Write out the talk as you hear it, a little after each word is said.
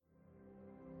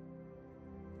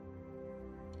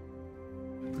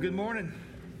Good morning.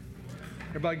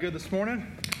 Everybody good this morning?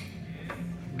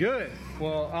 Good.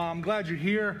 Well, I'm glad you're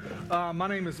here. My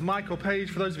name is Michael Page.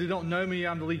 For those of you who don't know me,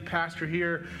 I'm the lead pastor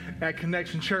here at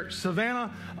Connection Church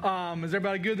Savannah. Is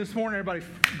everybody good this morning? Everybody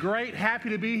great? Happy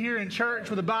to be here in church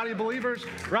with a body of believers?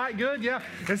 Right? Good? Yeah.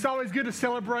 It's always good to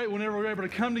celebrate whenever we're able to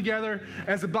come together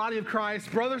as a body of Christ,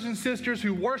 brothers and sisters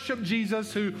who worship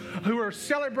Jesus, who are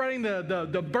celebrating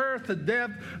the birth, the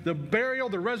death, the burial,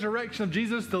 the resurrection of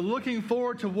Jesus, the looking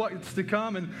forward to what's to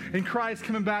come and Christ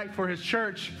coming back for his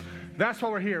church. That's why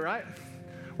we're here, right?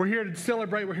 We're here to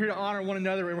celebrate. We're here to honor one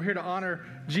another, and we're here to honor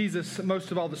Jesus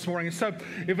most of all this morning. And so,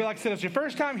 if, like I said, it's your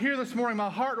first time here this morning, my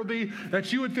heart will be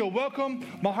that you would feel welcome.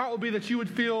 My heart will be that you would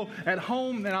feel at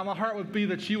home, and my heart would be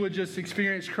that you would just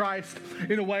experience Christ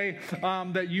in a way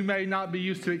that you may not be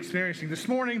used to experiencing. This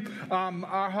morning,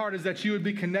 our heart is that you would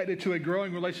be connected to a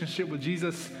growing relationship with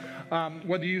Jesus,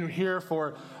 whether you're here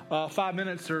for 5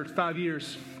 minutes or 5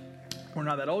 years. We're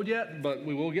not that old yet, but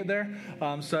we will get there.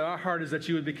 So our heart is that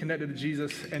you would be connected to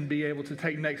Jesus and be able to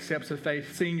take next steps of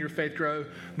faith, seeing your faith grow,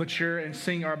 mature, and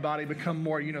seeing our body become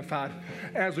more unified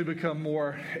as we become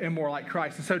more and more like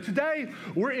Christ. And so today,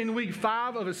 we're in week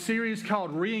 5 of a series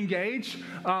called Re-Engage,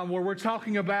 where we're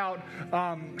talking about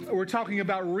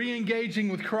re-engaging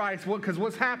with Christ. Because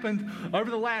what's happened over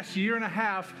the last year and a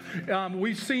half,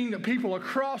 we've seen people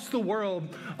across the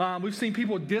world, we've seen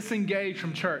people disengage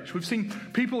from church. We've seen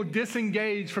people disengage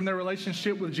from their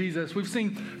relationship with Jesus. We've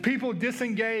seen people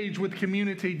disengage with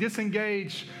community,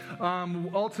 disengage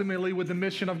ultimately with the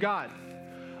mission of God.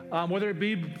 Whether it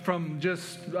be from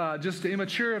just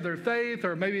immature of their faith,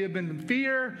 or maybe it been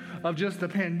fear of just the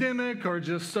pandemic, or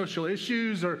just social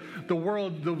issues, or the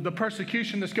world, the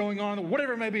persecution that's going on,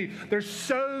 whatever it may be. There's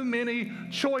so many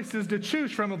choices to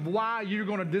choose from of why you're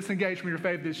going to disengage from your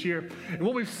faith this year. And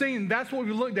what we've seen, that's what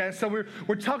we've looked at. So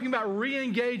we're talking about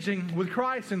re-engaging with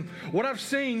Christ. And what I've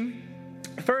seen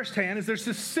firsthand is there's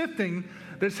this sifting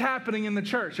that's happening in the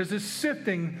church. There's this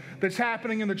sifting that's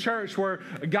happening in the church where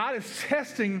God is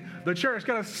testing the church.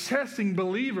 God is testing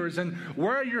believers and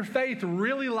where your faith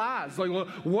really lies. Like, well,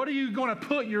 what are you going to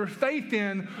put your faith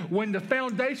in when the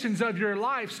foundations of your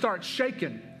life start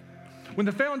shaking? When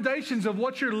the foundations of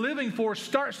what you're living for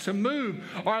starts to move,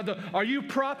 are you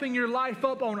propping your life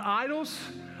up on idols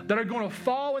that are going to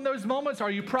fall in those moments? Or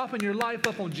are you propping your life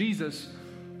up on Jesus,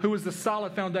 who is the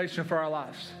solid foundation for our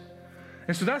lives?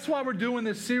 And so that's why we're doing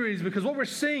this series, because what we're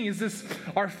seeing is this: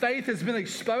 our faith has been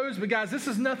exposed. But guys, this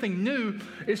is nothing new.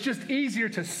 It's just easier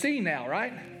to see now,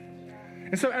 right?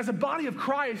 And so as a body of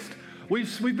Christ,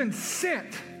 we've been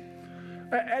sent.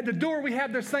 At the door, we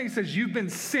have this thing that says, you've been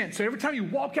sent. So every time you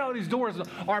walk out of these doors,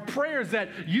 our prayer is that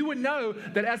you would know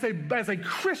that as a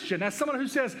Christian, as someone who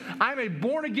says, I'm a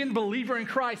born-again believer in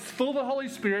Christ, full of the Holy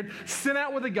Spirit, sent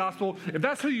out with the gospel, if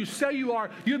that's who you say you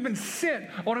are, you've been sent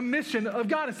on a mission of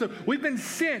God. And so we've been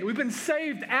sent. We've been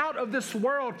saved out of this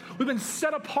world. We've been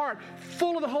set apart,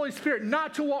 full of the Holy Spirit,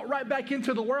 not to walk right back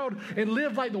into the world and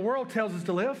live like the world tells us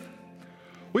to live.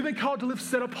 We've been called to live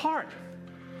set apart.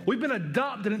 We've been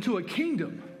adopted into a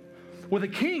kingdom with a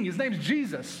king. His name's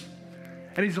Jesus.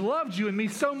 And he's loved you and me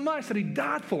so much that he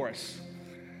died for us.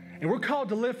 And we're called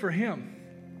to live for him.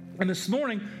 And this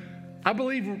morning, I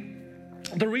believe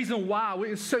the reason why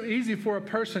it's so easy for a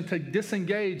person to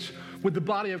disengage with the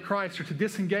body of Christ, or to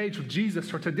disengage with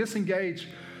Jesus, or to disengage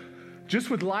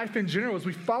just with life in general, is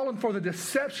we've fallen for the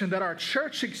deception that our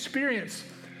church experience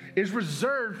is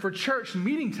reserved for church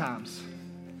meeting times,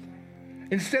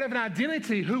 instead of an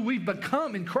identity who we've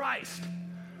become in Christ.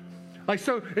 Like,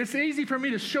 so it's easy for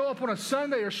me to show up on a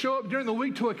Sunday or show up during the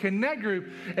week to a connect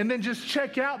group and then just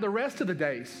check out the rest of the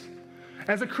days.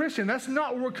 As a Christian, that's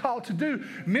not what we're called to do.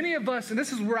 Many of us, and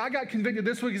this is where I got convicted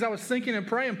this week as I was thinking and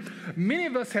praying, many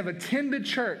of us have attended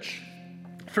church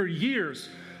for years,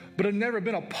 but have never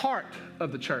been a part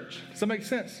of the church. Does that make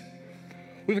sense?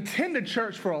 We've attended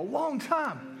church for a long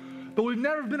time, but we've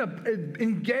never been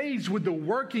engaged with the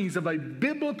workings of a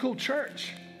biblical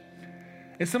church.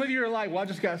 And some of you are like, well, I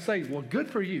just got saved. Well, good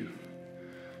for you.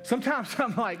 Sometimes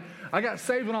I'm like, I got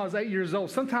saved when I was 8 years old.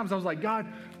 Sometimes I was like, God,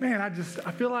 man,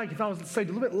 I feel like if I was saved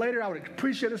a little bit later, I would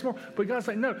appreciate this more. But God's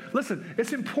like, no, listen,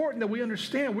 it's important that we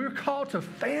understand we're called to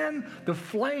fan the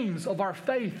flames of our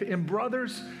faith in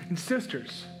brothers and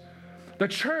sisters. The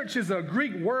church is a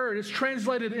Greek word. It's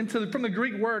translated from the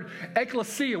Greek word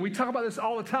ekklesia. We talk about this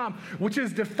all the time, which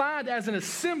is defined as an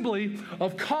assembly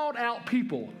of called out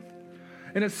people.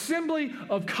 An assembly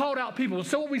of called out people.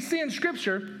 So what we see in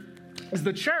Scripture is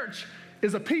the church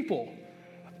is a people.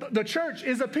 The church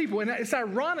is a people. And it's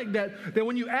ironic that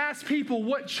when you ask people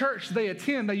what church they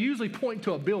attend, they usually point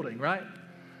to a building, right?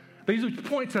 These would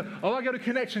point to, oh, I go to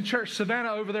Connection Church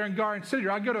Savannah over there in Garden City,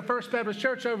 or I go to First Baptist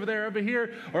Church over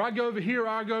here, or I go over here, or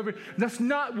I go over here. That's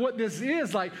not what this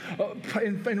is. Like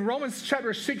in Romans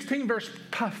chapter 16, verse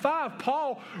 5,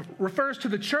 Paul refers to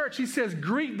the church. He says,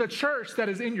 greet the church that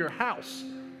is in your house.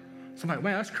 So I'm like,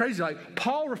 man, that's crazy. Like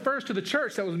Paul refers to the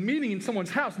church that was meeting in someone's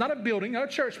house, not a building, not a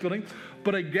church building,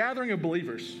 but a gathering of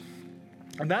believers.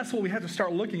 And that's what we have to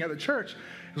start looking at the church,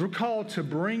 is we're called to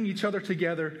bring each other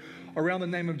together around the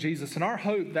name of Jesus. And our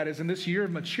hope that is in this year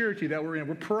of maturity that we're in,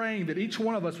 we're praying that each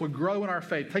one of us would grow in our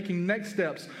faith, taking next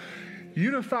steps,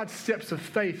 unified steps of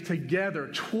faith together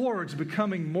towards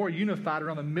becoming more unified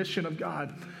around the mission of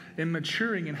God and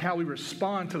maturing in how we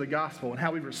respond to the gospel and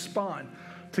how we respond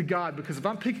to God. Because if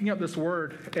I'm picking up this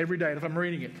word every day, and if I'm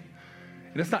reading it,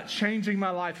 and it's not changing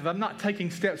my life, if I'm not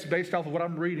taking steps based off of what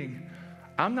I'm reading,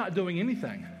 I'm not doing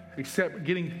anything except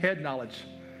getting head knowledge.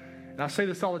 And I say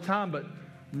this all the time, but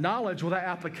knowledge without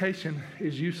application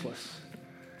is useless.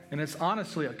 And it's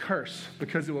honestly a curse,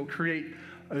 because it will create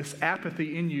this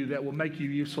apathy in you that will make you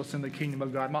useless in the kingdom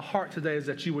of God. My heart today is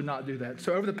that you would not do that.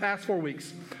 So over the past 4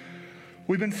 weeks,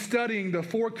 we've been studying the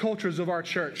 4 cultures of our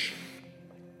church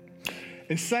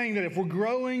and saying that if we're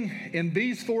growing in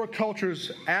these 4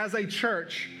 cultures as a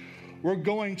church, we're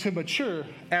going to mature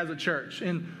as a church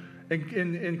in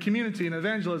community and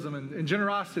evangelism and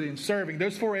generosity and serving.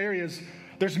 Those 4 areas.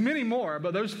 There's many more,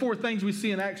 but those 4 things we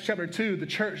see in Acts chapter 2, the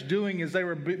church doing as they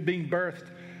were being birthed.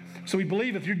 So we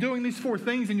believe if you're doing these 4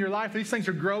 things in your life, these things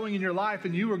are growing in your life,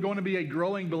 and you are going to be a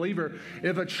growing believer.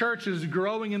 If a church is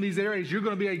growing in these areas, you're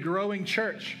going to be a growing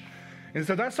church. And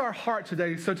so that's our heart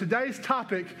today. So today's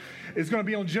topic is going to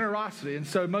be on generosity. And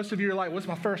so most of you are like, what's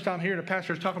my first time here? The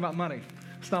pastor's talking about money.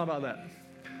 It's not about that.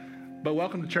 But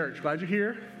welcome to church. Glad you're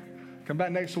here. Come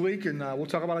back next week, and we'll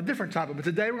talk about a different topic. But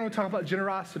today we're going to talk about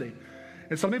generosity.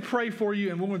 And so let me pray for you,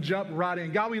 and we'll jump right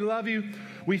in. God, we love you.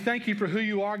 We thank you for who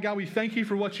you are. God, we thank you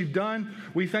for what you've done.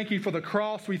 We thank you for the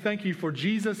cross. We thank you for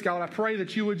Jesus. God, I pray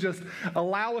that you would just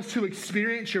allow us to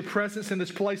experience your presence in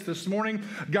this place this morning.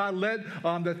 God, let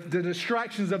the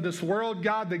distractions of this world,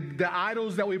 God, the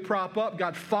idols that we prop up,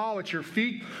 God, fall at your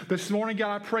feet this morning.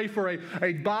 God, I pray for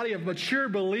a body of mature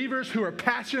believers who are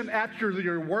passionate after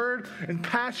your word and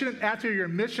passionate after your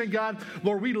mission, God.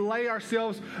 Lord, we lay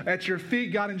ourselves at your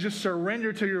feet, God, and just surrender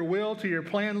to your will, to your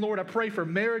plan. Lord, I pray for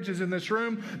marriages in this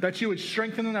room that you would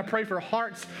strengthen them. I pray for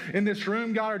hearts in this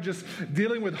room, God, are just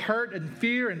dealing with hurt and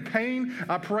fear and pain.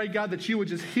 I pray, God, that you would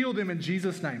just heal them in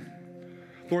Jesus' name.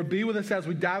 Lord, be with us as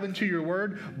we dive into your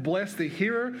word. Bless the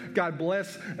hearer. God,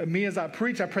 bless me as I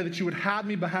preach. I pray that you would hide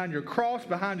me behind your cross,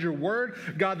 behind your word.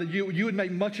 God, that you would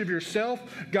make much of yourself.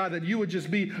 God, that you would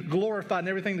just be glorified in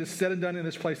everything that's said and done in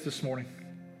this place this morning.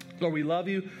 Lord, we love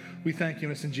you. We thank you.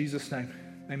 And it's in Jesus' name.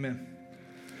 Amen.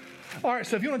 All right,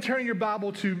 so if you want to turn your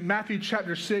Bible to Matthew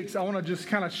chapter 6, I want to just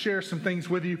kind of share some things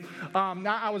with you. I'm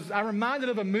reminded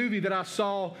of a movie that I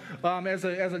saw as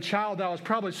a child that I was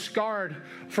probably scarred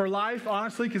for life,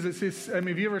 honestly, because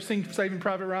have you ever seen Saving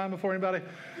Private Ryan before, anybody?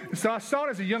 So I saw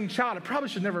it as a young child. I probably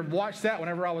should never have watched that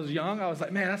whenever I was young. I was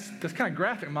like, man, that's kind of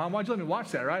graphic, Mom. Why'd you let me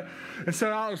watch that, right? And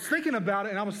so I was thinking about it,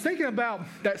 and I was thinking about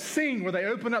that scene where they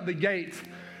open up the gate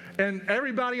and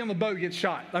everybody on the boat gets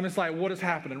shot. I'm just like, what is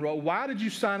happening? Why did you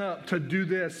sign up to do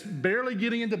this? Barely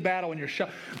getting into battle and you're shot.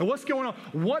 And what's going on?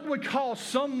 What would cause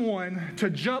someone to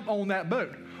jump on that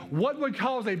boat? What would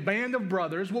cause a band of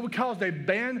brothers? What would cause a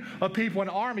band of people, an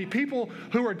army, people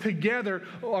who are together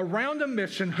around a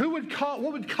mission?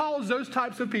 What would cause those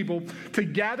types of people to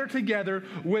gather together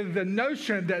with the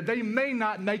notion that they may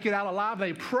not make it out alive?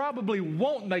 They probably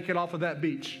won't make it off of that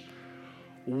beach.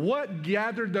 What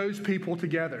gathered those people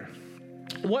together?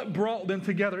 What brought them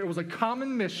together? It was a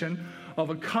common mission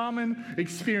of a common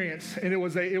experience, and it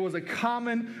was a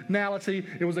commonality.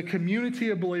 It was a community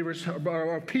of believers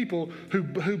or people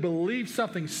who believed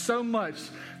something so much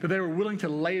that they were willing to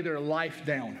lay their life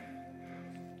down.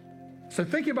 So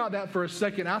think about that for a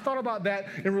second. I thought about that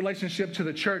in relationship to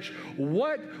the church.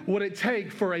 What would it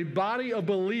take for a body of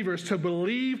believers to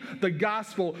believe the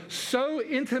gospel so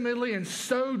intimately and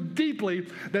so deeply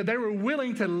that they were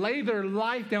willing to lay their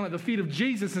life down at the feet of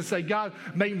Jesus and say, God,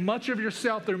 make much of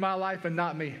yourself through my life and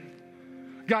not me.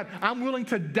 God, I'm willing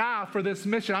to die for this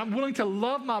mission. I'm willing to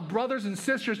love my brothers and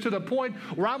sisters to the point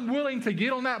where I'm willing to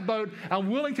get on that boat. I'm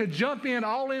willing to jump in,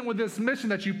 all in with this mission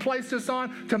that you placed us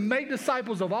on to make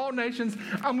disciples of all nations.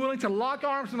 I'm willing to lock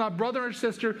arms with my brother or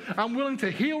sister. I'm willing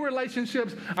to heal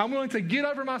relationships. I'm willing to get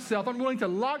over myself. I'm willing to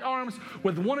lock arms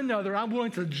with one another. I'm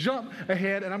willing to jump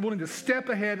ahead, and I'm willing to step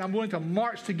ahead, and I'm willing to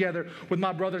march together with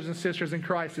my brothers and sisters in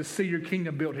Christ to see your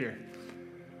kingdom built here.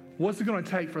 What's it going to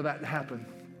take for that to happen?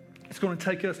 It's going to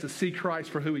take us to see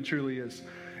Christ for who he truly is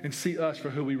and see us for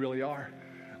who we really are.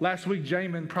 Last week,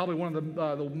 Jamin, probably one of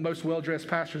the most well-dressed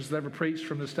pastors that ever preached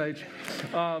from the stage,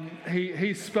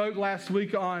 he spoke last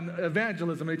week on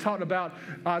evangelism. He talked about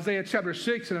Isaiah chapter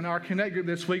 6, and in our Connect group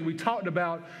this week, we talked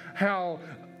about how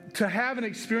to have an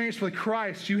experience with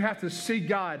Christ, you have to see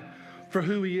God for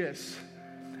who he is.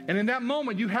 And in that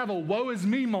moment, you have a woe is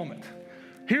me moment.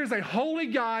 Here's a holy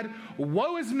God,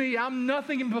 woe is me, I'm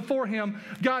nothing before him.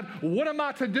 God, what am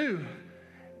I to do?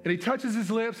 And he touches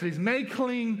his lips, and he's made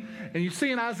clean. And you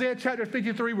see in Isaiah chapter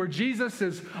 53 where Jesus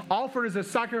is offered as a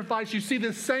sacrifice, you see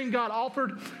this same God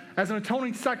offered as an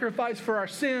atoning sacrifice for our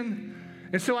sin.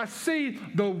 And so I see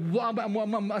a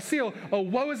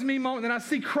woe is me moment, and I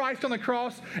see Christ on the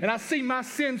cross, and I see my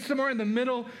sin somewhere in the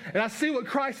middle, and I see what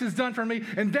Christ has done for me,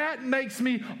 and that makes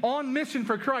me on mission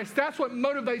for Christ. That's what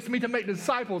motivates me to make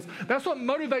disciples. That's what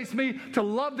motivates me to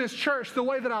love this church the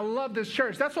way that I love this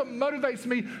church. That's what motivates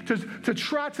me to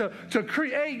try to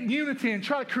create unity and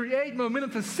try to create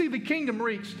momentum to see the kingdom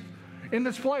reached in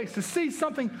this place, to see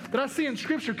something that I see in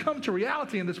Scripture come to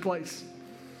reality in this place.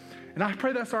 And I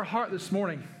pray that's our heart this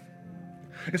morning.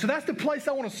 And so that's the place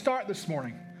I want to start this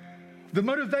morning. The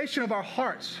motivation of our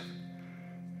hearts.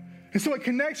 And so at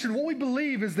Connection, what we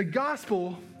believe is the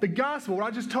gospel, what I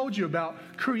just told you about,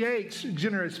 creates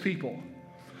generous people.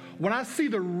 When I see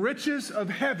the riches of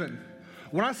heaven,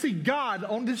 when I see God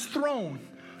on this throne,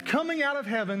 coming out of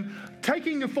heaven,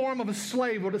 taking the form of a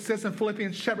slave, what it says in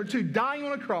Philippians chapter 2, dying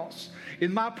on a cross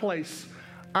in my place,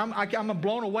 I'm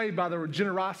blown away by the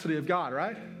generosity of God,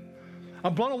 right?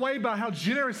 I'm blown away by how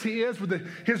generous he is with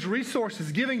his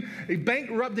resources,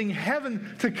 bankrupting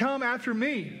heaven to come after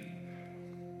me.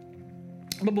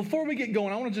 But before we get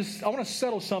going, I want to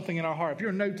settle something in our heart. If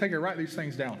you're a note taker, write these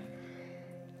things down.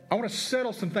 I want to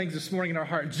settle some things this morning in our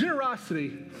heart.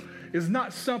 Generosity is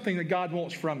not something that God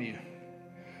wants from you.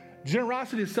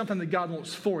 Generosity is something that God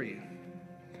wants for you.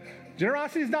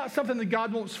 Generosity is not something that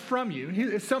God wants from you.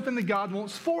 It's something that God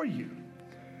wants for you.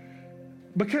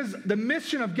 Because the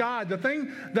mission of God, the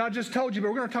thing that I just told you, but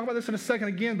we're going to talk about this in a second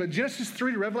again, but Genesis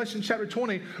 3 to Revelation chapter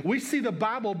 20, we see the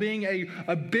Bible being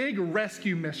a big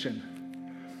rescue mission.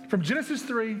 From Genesis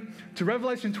 3 to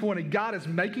Revelation 20, God is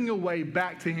making a way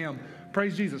back to him.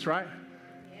 Praise Jesus, right?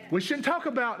 Yeah. We shouldn't talk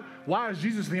about why is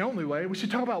Jesus the only way. We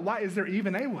should talk about why is there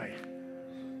even a way,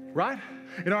 right?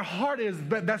 And our heart is,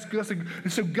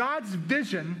 so God's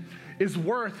vision is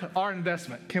worth our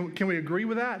investment. Can we agree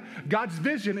with that? God's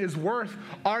vision is worth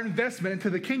our investment into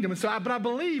the kingdom. And so, but I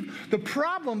believe the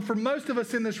problem for most of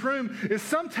us in this room is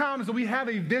sometimes we have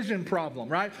a vision problem,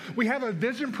 right? We have a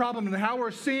vision problem in how we're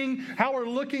seeing, how we're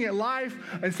looking at life.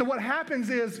 And so what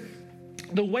happens is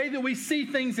the way that we see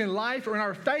things in life or in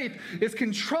our faith is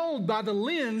controlled by the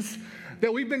lens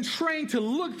that we've been trained to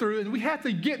look through, and we have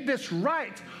to get this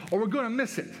right or we're going to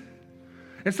miss it.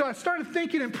 And so I started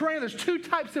thinking and praying, there's two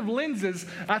types of lenses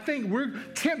I think we're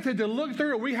tempted to look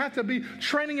through, or we have to be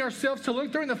training ourselves to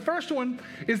look through. And the first one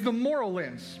is the moral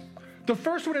lens. The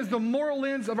first one is the moral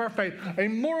lens of our faith. A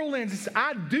moral lens is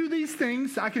I do these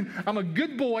things. I'm a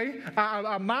good boy.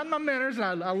 I mind my manners,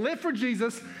 and I live for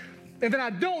Jesus. And then I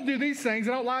don't do these things.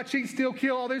 I don't lie, cheat, steal,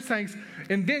 kill, all these things.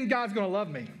 And then God's going to love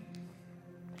me.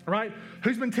 Right?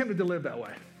 Who's been tempted to live that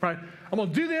way? Right? I'm going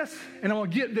to do this, and I'm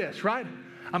going to get this, right?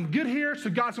 I'm good here, so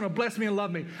God's going to bless me and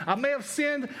love me. I may have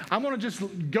sinned. I'm going to just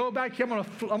go back here.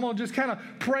 I'm going to just kind of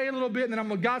pray a little bit, and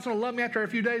then God's going to love me after a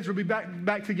few days. We'll be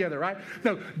back together, right?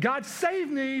 No, God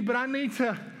saved me, but I need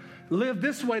to live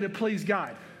this way to please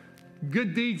God.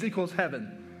 Good deeds equals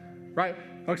heaven, right?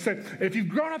 Okay, so if you've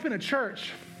grown up in a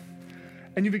church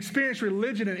and you've experienced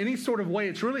religion in any sort of way,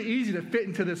 it's really easy to fit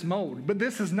into this mold. But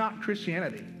this is not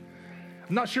Christianity.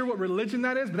 I'm not sure what religion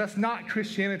that is, but that's not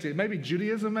Christianity. Maybe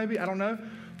Judaism, maybe, I don't know.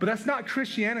 But that's not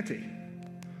Christianity.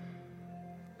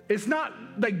 It's not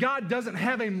that God doesn't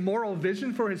have a moral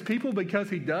vision for his people,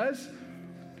 because he does.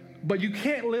 But you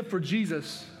can't live for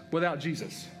Jesus without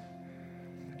Jesus.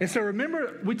 And so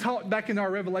remember, we talked back in our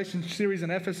Revelation series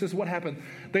in Ephesus, what happened?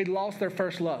 They lost their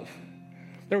first love.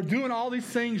 They were doing all these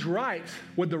things right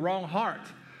with the wrong heart,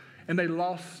 and they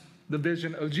lost the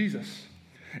vision of Jesus.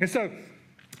 And so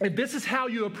if this is how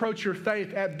you approach your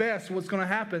faith, at best, what's going to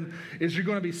happen is you're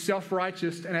going to be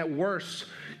self-righteous, and at worst,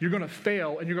 you're going to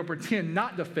fail, and you're going to pretend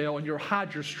not to fail, and you'll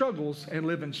hide your struggles and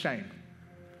live in shame.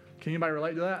 Can anybody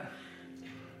relate to that?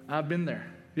 I've been there.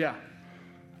 Yeah.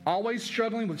 Always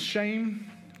struggling with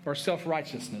shame or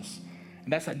self-righteousness.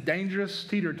 And that's a dangerous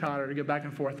teeter-totter to get back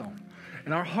and forth on.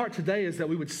 And our heart today is that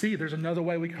we would see there's another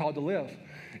way we're called to live.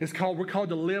 We're called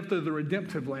to live through the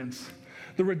redemptive lens.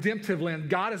 the redemptive lens.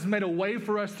 God has made a way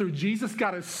for us through Jesus.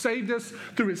 God has saved us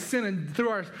through his sin and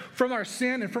from our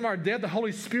sin and from our death. The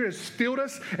Holy Spirit has filled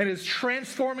us and is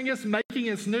transforming us, making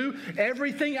us new.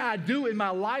 Everything I do in my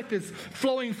life is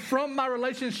flowing from my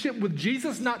relationship with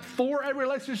Jesus, not for a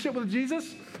relationship with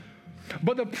Jesus.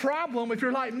 But the problem, if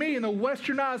you're like me, in the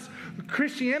westernized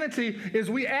Christianity, is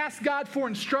we ask God for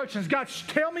instructions. God,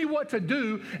 tell me what to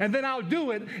do, and then I'll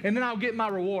do it, and then I'll get my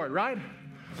reward, right?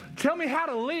 Tell me how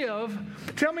to live.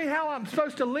 Tell me how I'm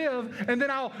supposed to live, and then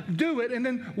I'll do it, and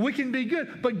then we can be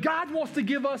good. But God wants to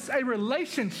give us a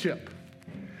relationship.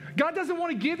 God doesn't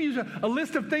want to give you a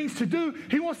list of things to do.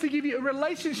 He wants to give you a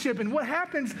relationship. And what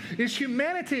happens is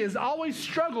humanity has always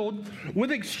struggled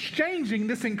with exchanging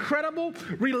this incredible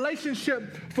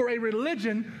relationship for a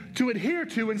religion to adhere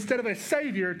to instead of a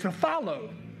Savior to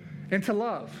follow and to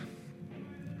love.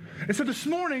 And so this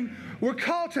morning, we're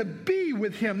called to be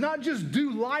with him, not just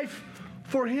do life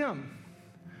for him.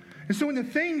 And so when the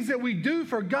things that we do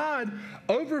for God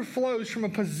overflows from a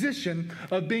position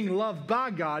of being loved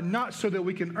by God, not so that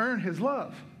we can earn his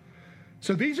love.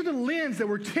 So these are the lens that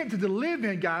we're tempted to live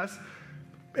in, guys.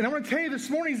 And I'm going to tell you this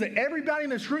morning is that everybody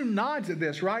in this room nods at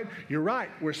this, right? You're right.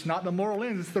 It's not the moral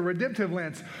lens. It's the redemptive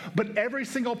lens. But every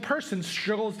single person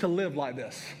struggles to live like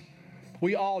this.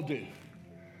 We all do.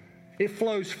 It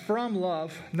flows from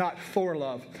love, not for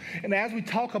love. And as we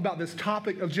talk about this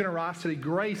topic of generosity,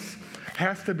 grace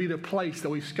has to be the place that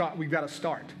we've got to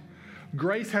start.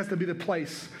 Grace has to be the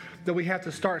place that we have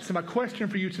to start. So my question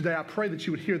for you today, I pray that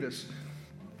you would hear this.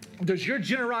 Does your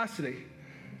generosity,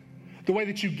 the way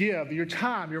that you give, your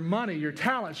time, your money, your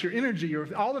talents, your energy,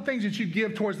 all the things that you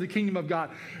give towards the kingdom of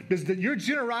God, your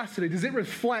generosity, does it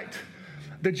reflect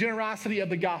the generosity of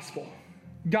the gospel?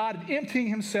 God emptying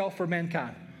himself for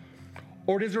mankind?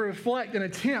 Or does it reflect an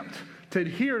attempt to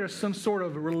adhere to some sort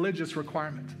of religious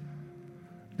requirement?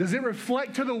 Does it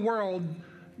reflect to the world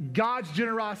God's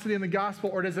generosity in the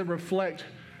gospel, or does it reflect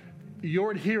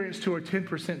your adherence to a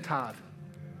 10% tithe?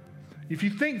 If you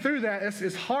think through that,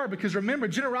 it's hard because remember,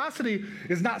 generosity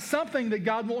is not something that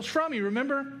God wants from you,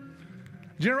 remember?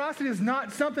 Generosity is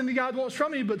not something that God wants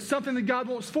from you, but something that God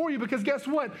wants for you, because guess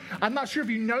what? I'm not sure if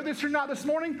you know this or not this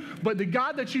morning, but the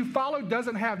God that you follow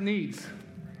doesn't have needs.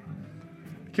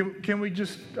 Can we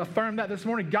just affirm that this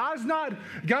morning? God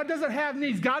doesn't have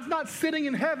needs. God's not sitting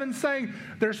in heaven saying,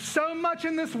 there's so much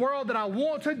in this world that I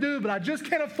want to do, but I just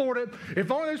can't afford it. If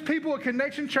only those people at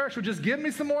Connection Church would just give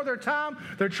me some more of their time,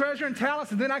 their treasure and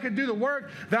talents, and then I could do the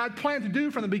work that I'd planned to do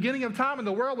from the beginning of time, and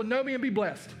the world would know me and be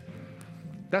blessed.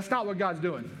 That's not what God's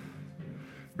doing,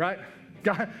 right?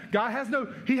 God has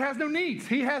no needs.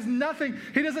 He has nothing.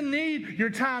 He doesn't need your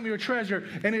time, your treasure,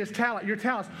 and your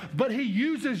talents. But he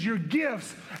uses your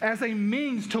gifts as a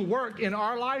means to work in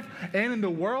our life and in the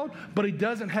world, but he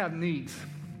doesn't have needs.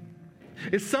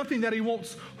 It's something that he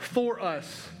wants for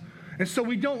us. And so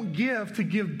we don't give to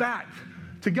give back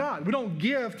to God. We don't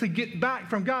give to get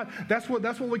back from God. That's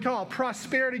what we call a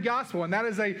prosperity gospel, and that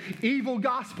is an evil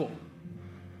gospel.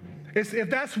 If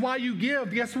that's why you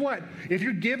give, guess what? If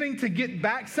you're giving to get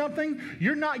back something,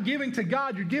 you're not giving to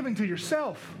God, you're giving to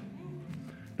yourself.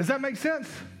 Does that make sense?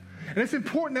 And it's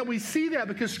important that we see that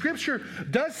because Scripture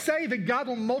does say that God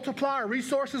will multiply our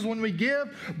resources when we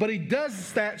give, but he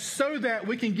does that so that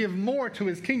we can give more to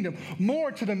his kingdom,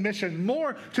 more to the mission,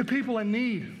 more to people in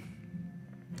need.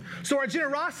 So our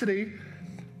generosity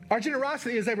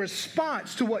is a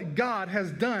response to what God has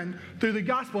done through the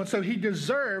gospel. And so he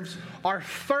deserves our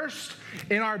first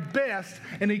and our best,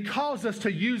 and he calls us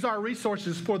to use our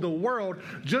resources for the world,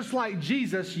 just like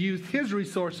Jesus used his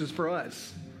resources for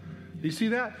us. Do you see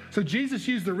that? So Jesus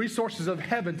used the resources of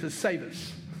heaven to save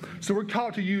us. So we're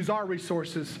called to use our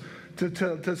resources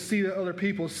to see the other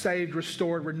people saved,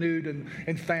 restored, renewed,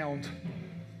 and found.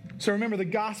 So remember, the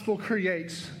gospel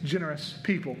creates generous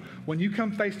people. When you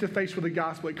come face to face with the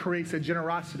gospel, it creates a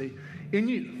generosity in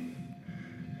you.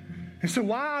 And so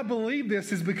why I believe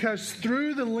this is because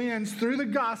through the lens, through the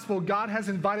gospel, God has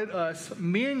invited us,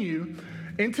 me and you,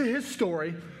 into his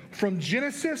story. From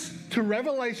Genesis to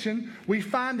Revelation, we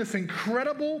find this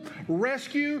incredible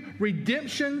rescue,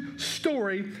 redemption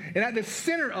story. And at the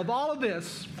center of all of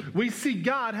this, we see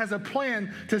God has a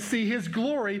plan to see his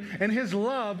glory and his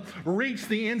love reach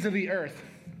the ends of the earth.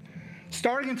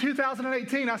 Starting in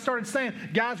 2018, I started saying,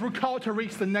 guys, we're called to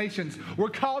reach the nations. We're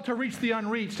called to reach the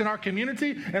unreached in our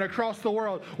community and across the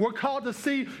world. We're called to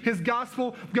see his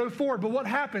gospel go forward. But what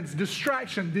happens?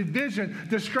 Distraction, division,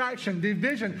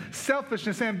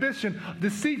 selfishness, ambition,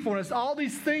 deceitfulness, all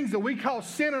these things that we call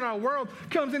sin in our world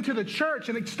comes into the church,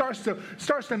 and it starts to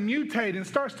mutate and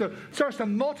starts to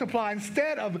multiply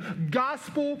instead of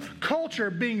gospel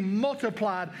culture being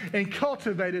multiplied and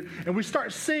cultivated. And we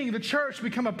start seeing the church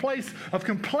become a place of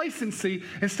complacency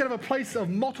instead of a place of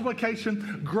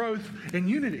multiplication, growth, and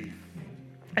unity.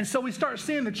 And so we start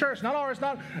seeing the church,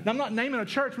 I'm not naming a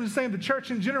church, I'm just saying the church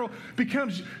in general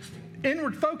becomes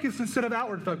inward focused instead of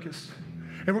outward focused.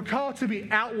 And we're called to be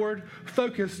outward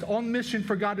focused on mission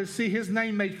for God to see his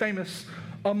name made famous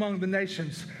among the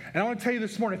nations. And I want to tell you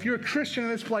this morning, if you're a Christian in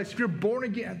this place, if you're born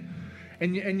again,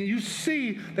 and you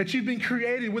see that you've been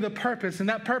created with a purpose, and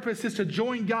that purpose is to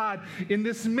join God in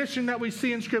this mission that we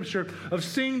see in Scripture of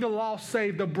seeing the lost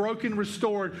saved, the broken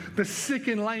restored, the sick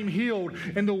and lame healed,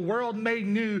 and the world made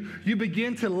new, you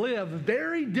begin to live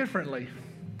very differently,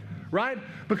 right?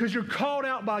 Because you're called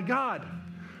out by God.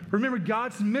 Remember,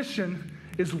 God's mission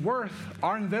is worth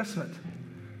our investment.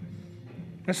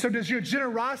 And so does your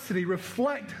generosity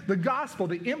reflect the gospel,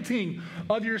 the emptying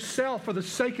of yourself for the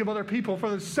sake of other people,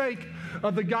 for the sake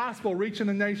of the gospel reaching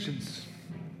the nations?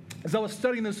 As I was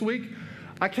studying this week,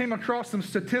 I came across some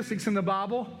statistics in the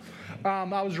Bible.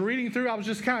 I was reading through, I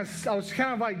was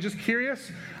kind of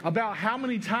curious about how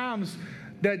many times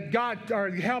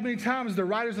how many times the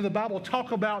writers of the Bible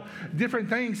talk about different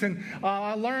things. And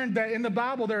I learned that in the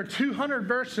Bible there are 200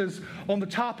 verses on the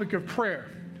topic of prayer.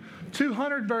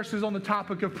 200 verses on the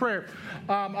topic of prayer.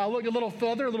 I looked a little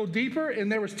further, a little deeper,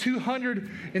 and there was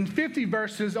 250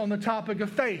 verses on the topic of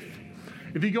faith.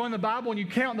 If you go in the Bible and you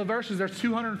count the verses, there's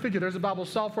 250. There's a Bible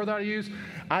software that I use.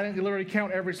 I didn't literally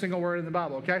count every single word in the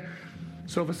Bible, okay?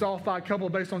 So if it's off by a couple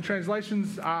based on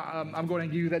translations, I'm going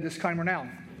to give you that disclaimer now.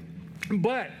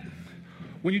 But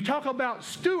when you talk about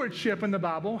stewardship in the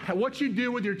Bible, what you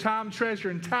do with your time,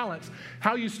 treasure, and talents,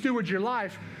 how you steward your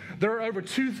life, there are over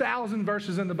 2,000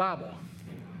 verses in the Bible.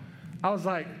 I was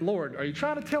like, Lord, are you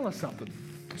trying to tell us something?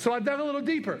 So I dug a little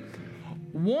deeper.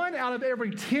 1 out of every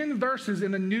 10 verses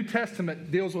in the New Testament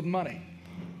deals with money.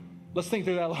 Let's think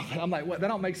through that a little bit. I'm like, what? That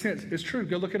don't make sense. It's true.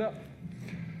 Go look it up.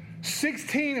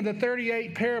 16 of the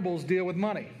 38 parables deal with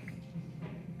money.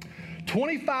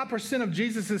 25% of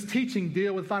Jesus' teaching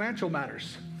deal with financial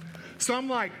matters. So I'm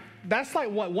like, that's like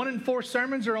what, 1 in 4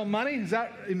 sermons are on money?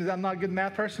 I'm not a good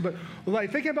math person, but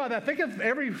like think about that. Think if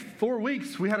every 4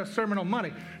 weeks we had a sermon on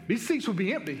money. These seats would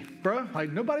be empty, bro.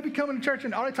 Like nobody be coming to church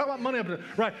and already talk about money up there,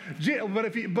 right?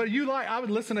 But I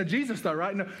would listen to Jesus though,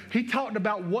 right? No, he talked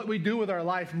about what we do with our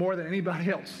life more than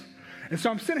anybody else. And so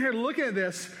I'm sitting here looking at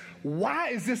this. Why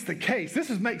is this the case?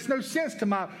 This makes no sense to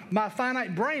my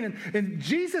finite brain. And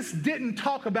Jesus didn't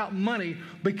talk about money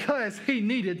because he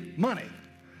needed money.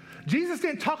 Jesus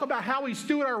didn't talk about how we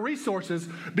steward our resources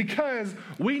because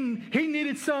he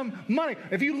needed some money.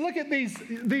 If you look at these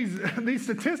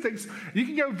statistics, you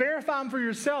can go verify them for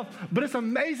yourself, but it's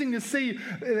amazing to see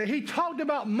that he talked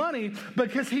about money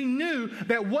because he knew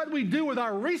that what we do with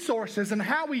our resources and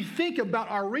how we think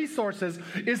about our resources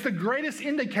is the greatest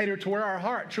indicator to where our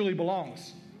heart truly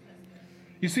belongs.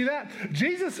 You see that?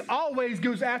 Jesus always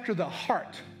goes after the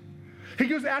heart. He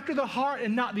goes after the heart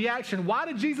and not the action. Why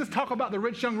did Jesus talk about the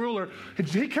rich young ruler?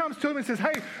 He comes to him and says,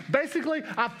 hey, basically,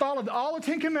 I've followed all the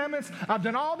 10 commandments. I've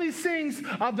done all these things.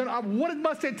 What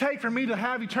must it take for me to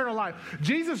have eternal life?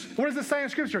 Jesus, what does it say in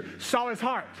Scripture? Saw his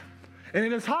heart. And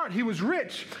in his heart, he was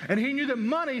rich. And he knew that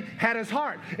money had his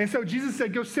heart. And so Jesus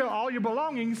said, go sell all your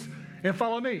belongings and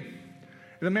follow me.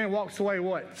 And the man walks away,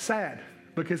 what? Sad,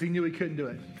 because he knew he couldn't do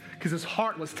it. Because his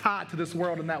heart was tied to this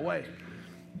world in that way.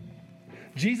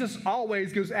 Jesus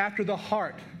always goes after the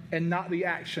heart and not the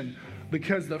action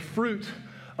because the fruit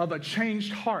of a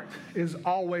changed heart is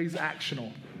always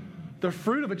actional. The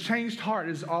fruit of a changed heart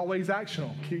is always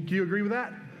actional. Do you agree with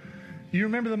that? You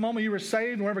remember the moment you were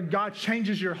saved, whenever God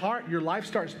changes your heart, your life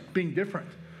starts being different.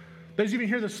 Those of you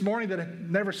here this morning that have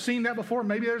never seen that before,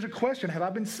 maybe there's a question. Have I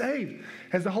been saved?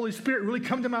 Has the Holy Spirit really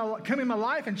come in my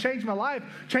life and changed my life,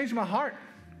 changed my heart?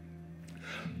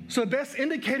 So the best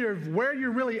indicator of where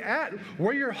you're really at,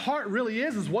 where your heart really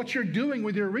is what you're doing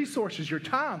with your resources, your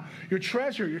time, your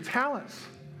treasure, your talents.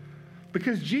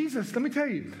 Because Jesus, let me tell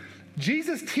you,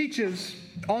 Jesus teaches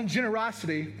on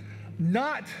generosity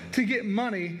not to get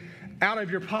money out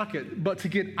of your pocket, but to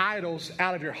get idols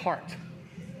out of your heart.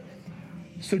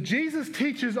 So Jesus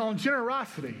teaches on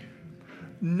generosity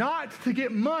not to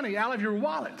get money out of your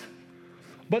wallet,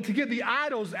 but to get the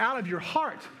idols out of your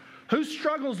heart. Who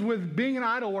struggles with being an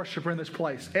idol worshiper in this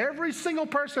place? Every single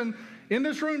person in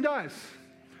this room does.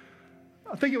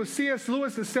 I think it was C.S.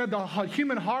 Lewis that said the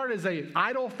human heart is an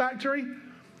idol factory.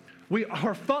 We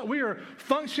are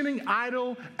functioning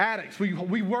idol addicts.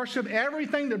 We worship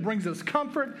everything that brings us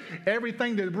comfort,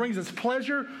 everything that brings us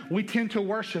pleasure. We tend to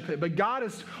worship it. But God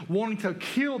is wanting to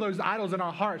kill those idols in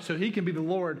our hearts so He can be the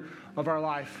Lord of our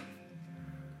life.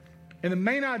 And the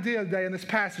main idea today in this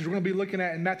passage we're going to be looking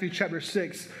at in Matthew chapter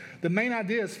 6, the main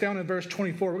idea is found in verse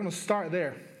 24. We're going to start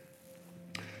there.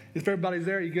 If everybody's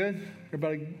there, you good?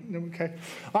 Everybody, okay?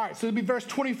 All right, so it'll be verse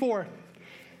 24. It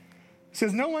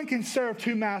says, no one can serve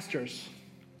two masters,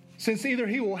 since either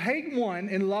he will hate one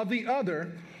and love the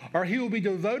other, or he will be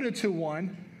devoted to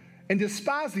one and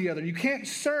despise the other. You can't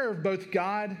serve both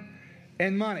God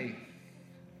and money.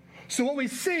 So what we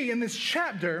see in this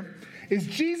chapter is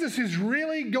Jesus is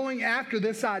really going after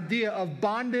this idea of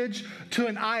bondage to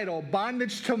an idol,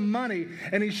 bondage to money,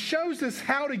 and he shows us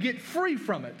how to get free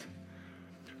from it.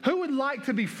 Who would like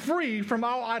to be free from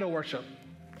all idol worship?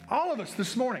 All of us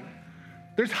this morning.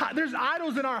 There's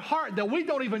idols in our heart that we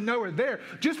don't even know are there.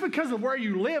 Just because of where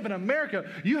you live in America,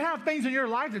 you have things in your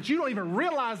life that you don't even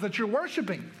realize that you're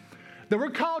worshiping. That we're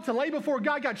called to lay before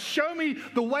God. God, show me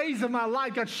the ways of my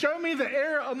life. God, show me the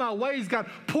error of my ways. God,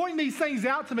 point these things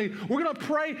out to me. We're going to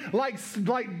pray like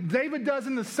David does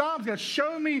in the Psalms. God,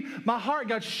 show me my heart.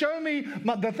 God, show me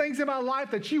the things in my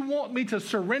life that you want me to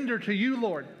surrender to you,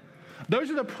 Lord. Those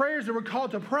are the prayers that we're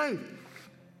called to pray.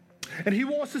 And he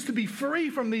wants us to be free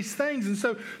from these things. And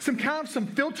so some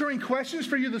filtering questions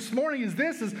for you this morning is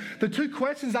the two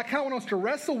questions I kind of want us to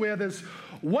wrestle with is,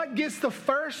 what gets the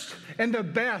first and the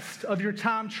best of your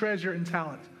time, treasure, and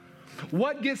talent?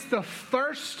 What gets the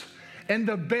first and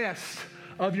the best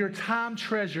of your time,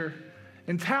 treasure,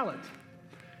 and talent?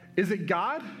 Is it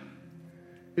God?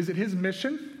 Is it His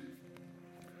mission?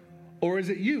 Or is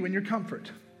it you and your comfort?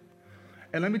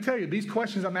 And let me tell you, these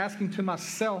questions I'm asking to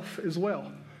myself as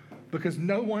well, because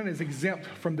no one is exempt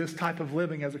from this type of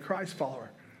living as a Christ follower.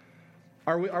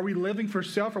 Are we living for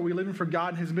self? Are we living for God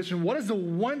and His mission? What is the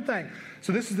one thing?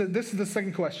 So this is the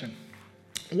second question.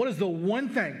 What is the one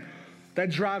thing that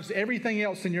drives everything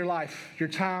else in your life? Your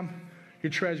time,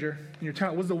 your treasure, and your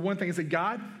talent. What's the one thing? Is it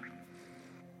God?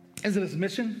 Is it His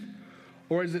mission?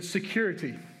 Or is it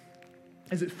security?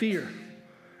 Is it fear?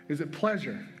 Is it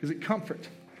pleasure? Is it comfort?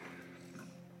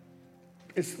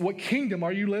 It's what kingdom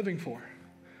are you living for?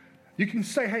 You can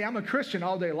say, hey, I'm a Christian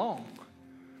all day long.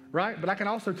 Right? But I can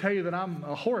also tell you that I'm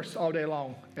a horse all day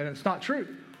long, and it's not true.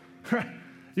 Right?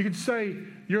 You can say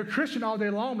you're a Christian all day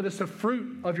long, but it's the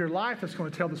fruit of your life that's going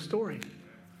to tell the story.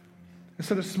 And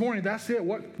so this morning, that's it.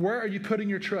 Where are you putting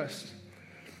your trust?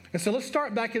 And so let's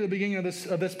start back at the beginning of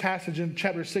this passage in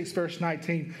chapter 6, verse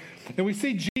 19. And we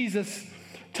see Jesus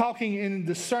talking in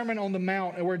the Sermon on the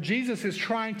Mount, and where Jesus is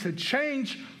trying to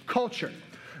change culture.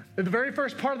 In the very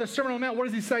first part of the Sermon on the Mount, what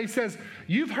does he say? He says,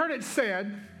 you've heard it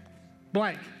said,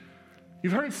 blank.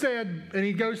 You've heard it said, and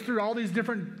he goes through all these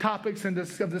different topics of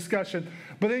discussion.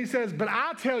 But then he says, but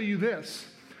I tell you this.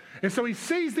 And so he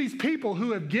sees these people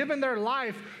who have given their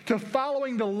life to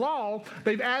following the law.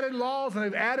 They've added laws and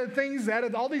they've added things,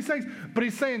 added all these things. But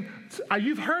he's saying,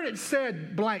 you've heard it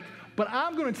said, blank. But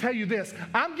I'm going to tell you this.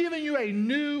 I'm giving you a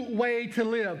new way to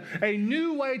live, a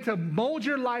new way to mold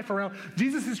your life around.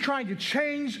 Jesus is trying to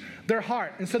change their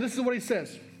heart. And so this is what he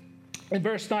says in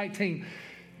verse 19.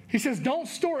 He says, don't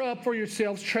store up for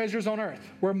yourselves treasures on earth,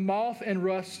 where moth and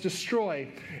rust destroy,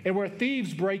 and where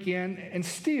thieves break in and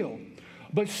steal.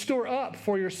 But store up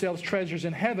for yourselves treasures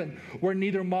in heaven, where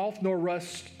neither moth nor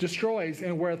rust destroys,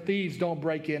 and where thieves don't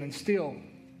break in and steal.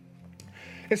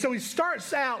 And so he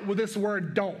starts out with this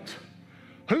word, don't.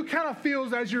 Who kind of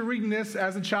feels as you're reading this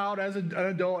as a child, as an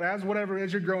adult, as whatever,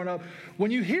 as you're growing up,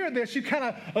 when you hear this, you kind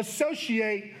of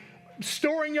associate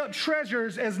storing up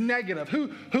treasures as negative.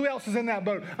 Who else is in that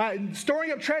boat?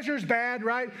 Storing up treasures, bad,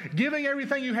 right? Giving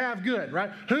everything you have, good, right?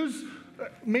 Who's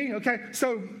me? Okay,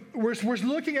 so we're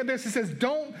looking at this. It says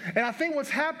don't, and I think what's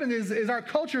happened is our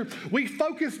culture, we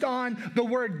focused on the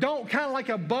word don't, kind of like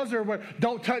a buzzer where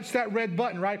don't touch that red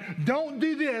button, right? Don't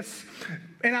do this.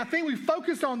 And I think we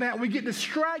focus on that and we get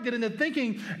distracted into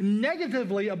thinking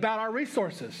negatively about our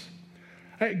resources.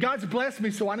 Hey, God's blessed me,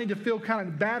 so I need to feel kind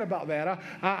of bad about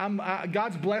that.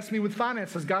 God's blessed me with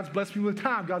finances. God's blessed me with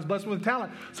time. God's blessed me with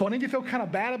talent. So I need to feel kind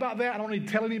of bad about that. I don't need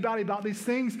to tell anybody about these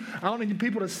things. I don't need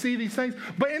people to see these things.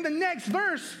 But in the next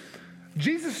verse,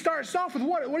 Jesus starts off with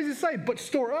what does he say? But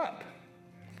store up.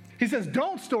 He says,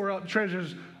 don't store up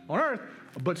treasures on earth,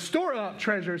 but store up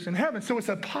treasures in heaven. So it's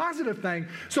a positive thing.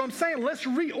 So I'm saying let's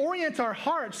reorient our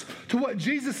hearts to what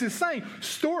Jesus is saying.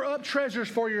 Store up treasures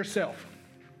for yourself.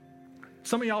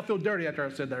 Some of y'all feel dirty after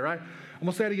I said that, right? I'm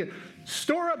going to say it again.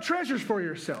 Store up treasures for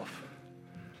yourself.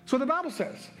 That's what the Bible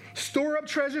says. Store up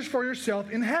treasures for yourself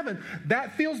in heaven.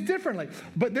 That feels differently.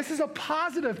 But this is a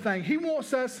positive thing. He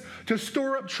wants us to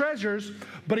store up treasures,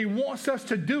 but he wants us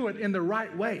to do it in the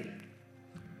right way.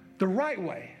 The right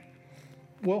way.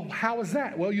 Well, how is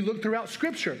that? Well, you look throughout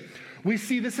Scripture. We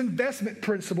see this investment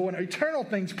principle and eternal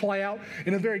things play out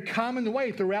in a very common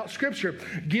way throughout Scripture.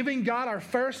 Giving God our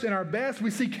first and our best. We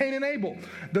see Cain and Abel.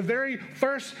 The very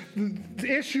first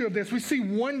issue of this, we see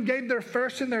one gave their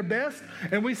first and their best,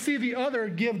 and we see the other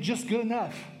give just good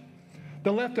enough.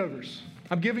 The leftovers.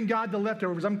 I'm giving God the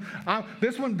leftovers.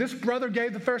 This brother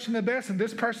gave the first and the best, and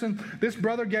this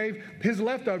brother gave his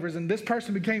leftovers, and this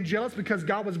person became jealous because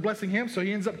God was blessing him, so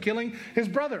he ends up killing his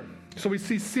brother. So we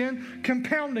see sin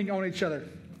compounding on each other.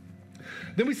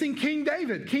 Then we see King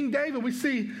David. King David, we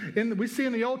see in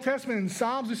the Old Testament, in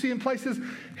Psalms, we see in places,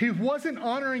 he wasn't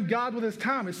honoring God with his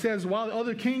time. It says while the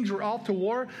other kings were off to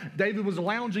war, David was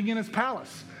lounging in his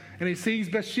palace. And he sees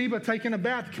Bathsheba taking a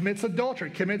bath, commits adultery,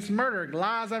 commits murder,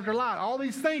 lies after lie. All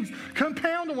these things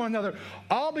compound to one another,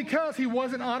 all because he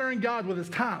wasn't honoring God with his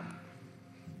time.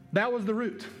 That was the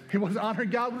root. He wasn't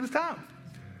honoring God with his time.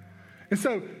 And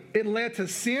so it led to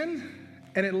sin,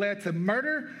 and it led to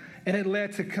murder, and it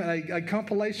led to a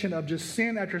compilation of just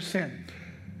sin after sin.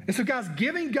 And so, guys,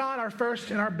 giving God our first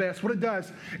and our best, what it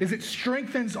does is it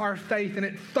strengthens our faith and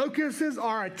it focuses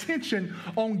our attention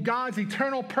on God's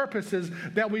eternal purposes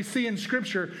that we see in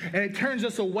Scripture, and it turns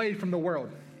us away from the world,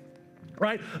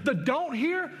 right? The don't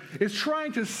here is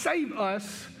trying to save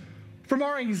us from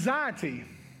our anxiety.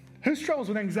 Who struggles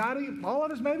with anxiety? All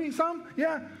of us, maybe some?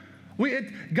 Yeah.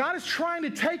 God is trying to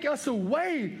take us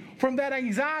away from that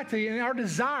anxiety and our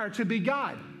desire to be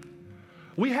God.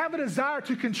 We have a desire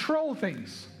to control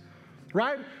things,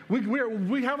 right?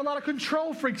 We have a lot of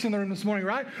control freaks in the room this morning,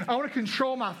 right? I want to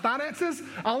control my finances.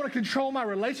 I want to control my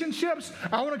relationships.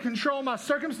 I want to control my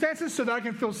circumstances so that I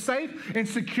can feel safe and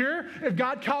secure. If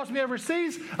God calls me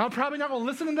overseas, I'm probably not going to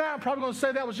listen to that. I'm probably going to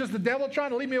say that was just the devil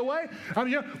trying to lead me away.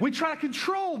 We try to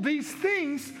control these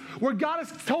things where God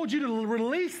has told you to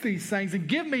release these things and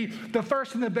give me the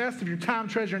first and the best of your time,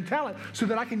 treasure, and talent so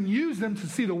that I can use them to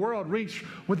see the world reach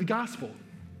with the gospel.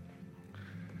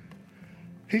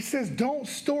 He says, don't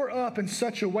store up in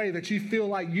such a way that you feel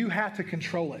like you have to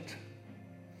control it.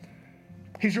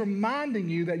 He's reminding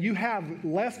you that you have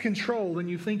less control than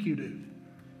you think you do.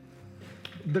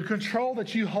 The control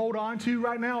that you hold on to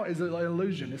right now is an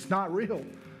illusion. It's not real.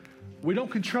 We don't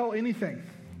control anything.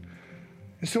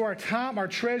 And so our time, our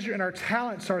treasure, and our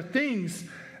talents are things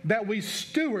that we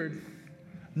steward,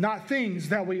 not things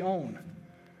that we own.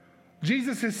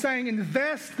 Jesus is saying,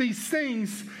 invest these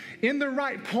things in the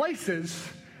right places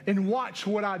and watch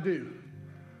what I do.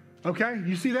 Okay?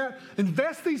 You see that?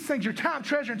 Invest these things, your time,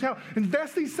 treasure, and talent.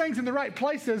 Invest these things in the right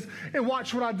places and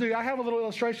watch what I do. I have a little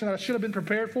illustration that I should have been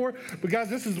prepared for, but guys,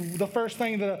 this is the first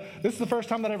time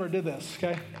that I ever did this,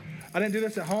 okay? I didn't do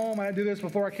this at home. I didn't do this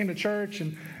before I came to church,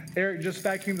 and Eric just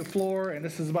vacuumed the floor, and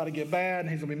this is about to get bad, and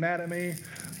he's going to be mad at me.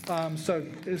 So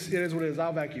it is what it is.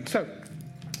 I'll vacuum.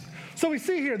 So we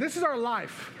see here, this is our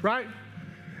life, right?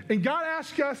 And God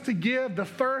asks us to give the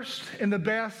first and the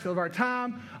best of our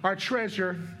time, our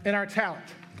treasure, and our talent.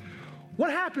 What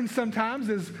happens sometimes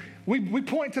is we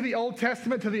point to the Old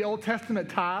Testament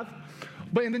tithe,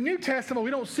 but in the New Testament,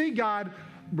 we don't see God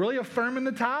really affirming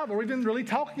the tithe or even really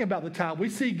talking about the tithe. We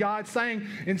see God saying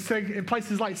in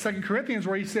places like 2 Corinthians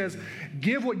where he says,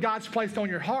 give what God's placed on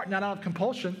your heart, not out of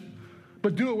compulsion,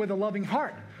 but do it with a loving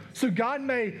heart. So God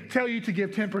may tell you to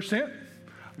give 10%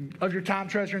 of your time,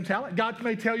 treasure, and talent. God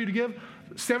may tell you to give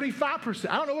 75%.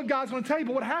 I don't know what God's going to tell you,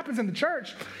 but what happens in the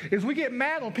church is we get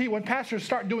mad when pastors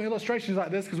start doing illustrations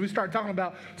like this because we start talking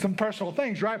about some personal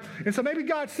things, right? And so maybe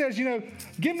God says,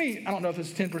 give me, I don't know if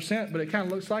it's 10%, but it kind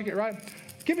of looks like it, right?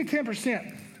 Give me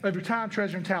 10% of your time,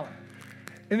 treasure, and talent.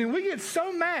 And then we get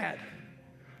so mad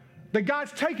that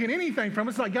God's taking anything from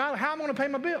us. Like, God, how am I going to pay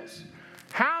my bills?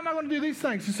 How am I going to do these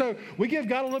things? And so we give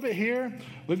God a little bit here.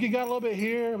 We give God a little bit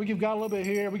here. We give God a little bit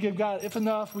here. We give God, if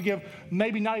enough, we give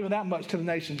maybe not even that much to the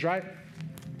nations, right?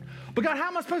 But God, how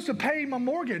am I supposed to pay my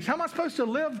mortgage? How am I supposed to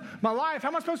live my life? How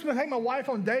am I supposed to take my wife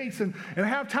on dates and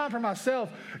have time for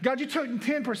myself? God, you took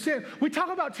 10%. We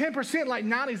talk about 10% like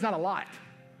 90 is not a lot,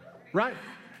 right?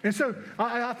 And so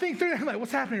I think through that, I'm like,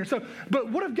 what's happening here? So,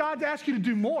 but what if God asked you to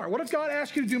do more? What if God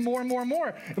asked you to do more and more and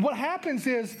more? And what happens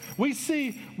is we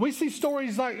see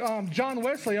stories like John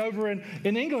Wesley over in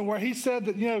England, where he said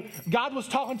that, God was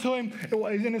talking to him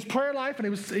in his prayer life,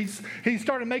 and he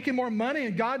started making more money,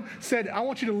 and God said, I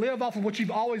want you to live off of what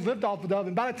you've always lived off of.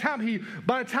 And by the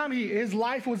time his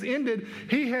life was ended,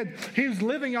 he was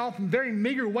living off very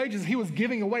meager wages. He was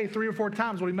giving away 3 or 4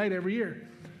 times what he made every year.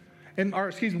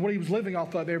 What he was living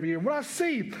off of every year. What I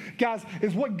see, guys,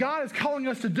 is what God is calling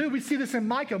us to do. We see this in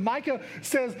Micah. Micah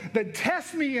says that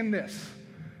test me in this.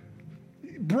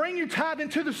 Bring your tithe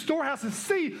into the storehouse and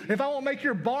see if I won't make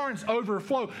your barns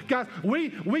overflow. Guys,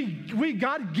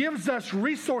 God gives us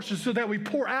resources so that we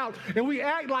pour out, and we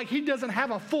act like he doesn't have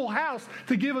a full house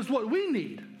to give us what we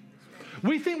need.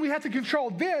 We think we have to control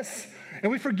this,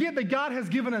 and we forget that God has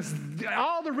given us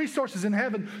all the resources in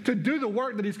heaven to do the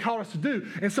work that he's called us to do.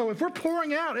 And so if we're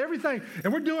pouring out everything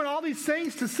and we're doing all these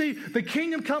things to see the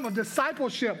kingdom come, of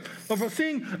discipleship, of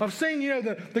seeing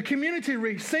the community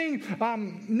reach, seeing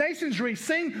nations reach,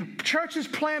 seeing churches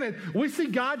planted, we see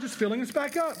God just filling us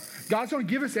back up. God's going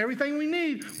to give us everything we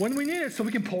need when we need it, so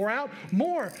we can pour out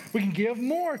more. We can give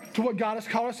more to what God has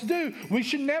called us to do. We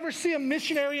should never see a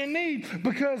missionary in need,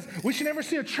 because we should never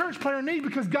see a church planter in need,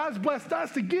 because God's blessed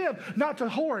us to give, not to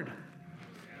hoard.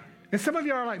 And some of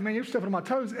you are like, man, you're stepping on my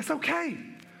toes. It's okay.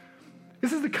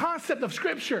 This is the concept of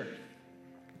Scripture.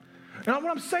 And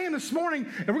what I'm saying this morning,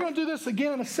 and we're going to do this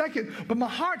again in a second, but my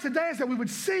heart today is that we would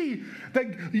see that,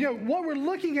 what we're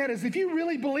looking at is, if you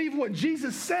really believe what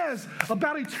Jesus says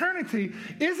about eternity,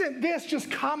 isn't this just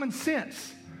common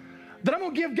sense? That I'm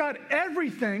going to give God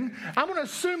everything. I'm going to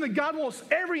assume that God wants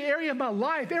every area of my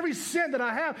life, every cent that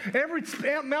I have, every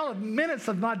amount of minutes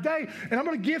of my day, and I'm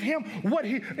going to give him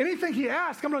anything he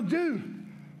asks, I'm going to do.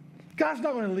 God's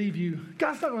not going to leave you.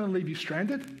 God's not going to leave you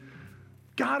stranded.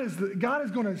 God is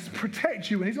going to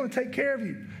protect you, and he's going to take care of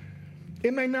you.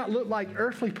 It may not look like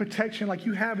earthly protection like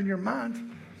you have in your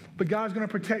mind, but God's going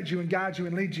to protect you and guide you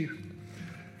and lead you.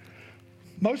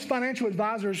 Most financial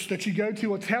advisors that you go to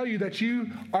will tell you that you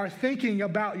are thinking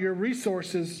about your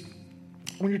resources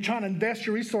when you're trying to invest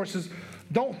your resources.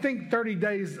 Don't think 30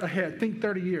 days ahead. Think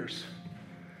 30 years.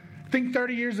 Think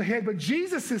 30 years ahead. But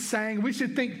Jesus is saying we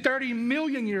should think 30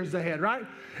 million years ahead, right?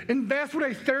 Invest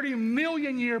with a 30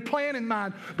 million year plan in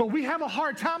mind. But we have a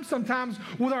hard time sometimes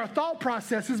with our thought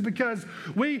processes, because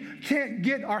we can't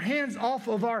get our hands off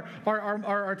of our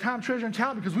time, treasure, and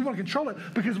talent, because we want to control it,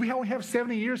 because we only have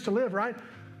 70 years to live, right?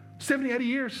 70, 80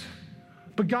 years.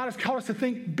 But God has called us to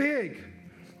think big.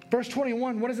 Verse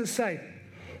 21, what does it say?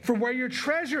 For where your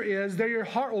treasure is, there your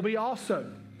heart will be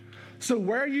also. So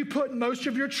where you put most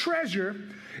of your treasure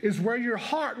is where your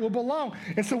heart will belong.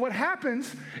 And so what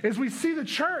happens is we see the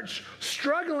church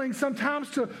struggling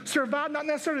sometimes to survive, not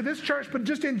necessarily this church, but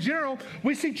just in general.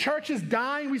 We see churches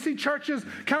dying. We see churches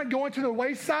kind of going to the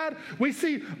wayside. We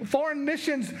see foreign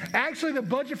missions. Actually, the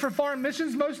budget for foreign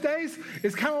missions most days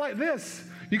is kind of like this.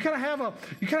 You kind of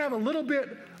have a little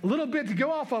bit to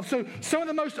go off of. So some of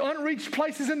the most unreached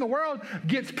places in the world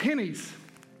gets pennies.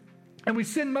 And we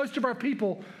send most of our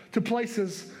people to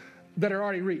places that are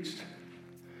already reached.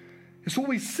 It's what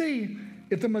we see.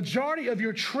 If the majority of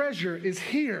your treasure is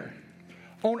here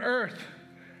on earth,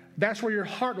 that's where your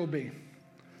heart will be.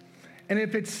 And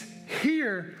if it's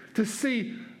here to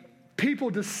see people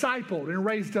discipled and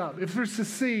raised up, if it's to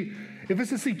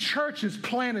see churches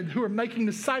planted who are making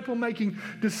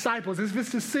disciples, if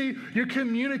it's to see your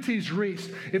communities reached,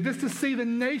 if it's to see the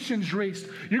nations reached,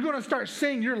 you're going to start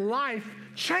seeing your life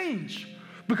change.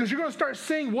 Because you're going to start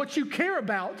seeing what you care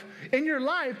about in your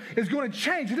life is going to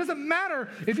change. It doesn't matter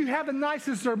if you have the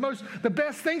nicest or the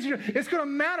best things. It's going to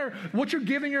matter what you're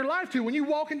giving your life to. When you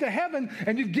walk into heaven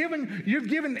and you've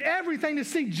given everything to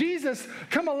see Jesus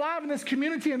come alive in this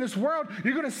community, in this world,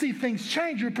 you're going to see things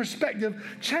change. Your perspective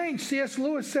change. C.S.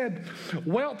 Lewis said,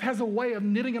 wealth has a way of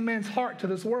knitting a man's heart to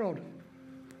this world.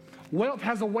 Wealth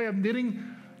has a way of knitting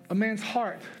a man's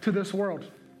heart to this world.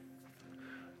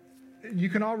 You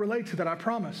can all relate to that, I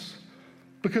promise.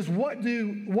 Because what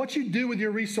you do with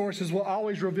your resources will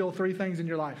always reveal 3 things in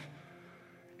your life.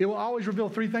 It will always reveal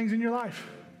 3 things in your life.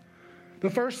 The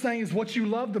first thing is what you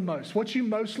love the most, what you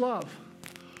most love.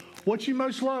 What you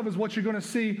most love is what you're going to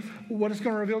see, what it's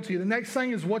going to reveal to you. The next thing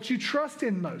is what you trust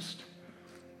in most.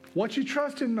 What you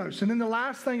trust in most. And then the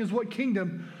last thing is what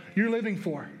kingdom you're living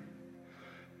for.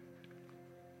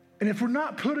 And if we're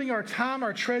not putting our time,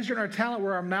 our treasure, and our talent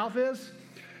where our mouth is,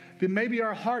 then maybe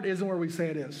our heart isn't where we say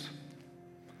it is.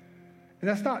 And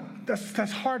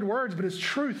that's hard words, but it's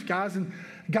truth, guys. And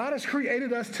God has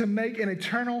created us to make an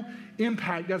eternal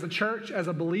impact as a church, as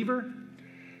a believer.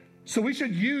 So we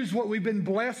should use what we've been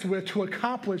blessed with to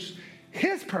accomplish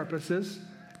his purposes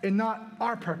and not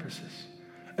our purposes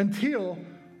until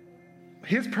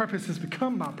his purposes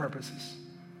become my purposes,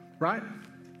 right?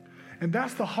 And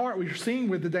that's the heart we're seeing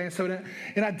with today. And so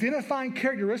an identifying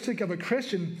characteristic of a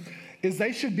Christian is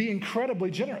they should be incredibly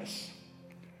generous.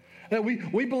 That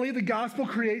we believe the gospel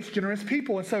creates generous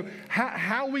people. And so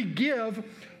how we give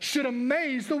should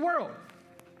amaze the world,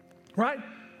 right?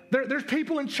 There's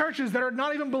people in churches that are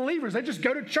not even believers. They just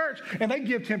go to church and they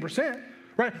give 10%.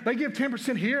 Right? They give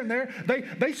 10% here and there.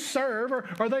 They serve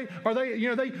or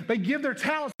they give their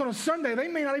talents on a Sunday. They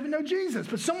may not even know Jesus.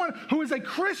 But someone who is a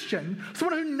Christian,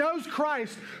 someone who knows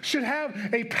Christ, should have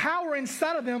a power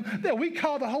inside of them that we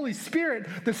call the Holy Spirit,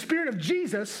 the Spirit of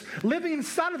Jesus, living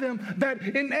inside of them that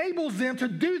enables them to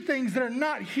do things that are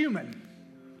not human.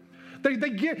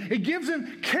 It gives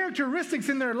them characteristics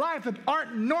in their life that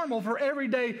aren't normal for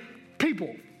everyday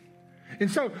people. And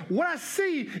so what I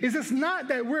see is it's not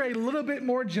that we're a little bit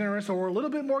more generous or we're a little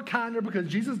bit more kinder because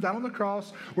Jesus died on the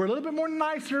cross. We're a little bit more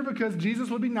nicer because Jesus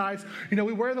would be nice.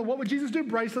 We wear the What Would Jesus Do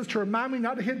bracelets to remind me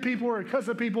not to hit people or cuss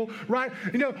at people, right?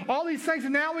 All these things.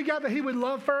 And now we got that he would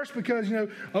love first because,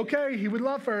 okay, he would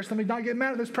love first. Let me not get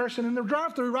mad at this person in the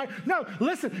drive-thru, right? No,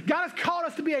 listen, God has called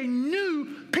us to be a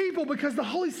new people because the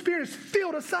Holy Spirit has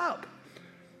filled us up.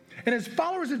 And as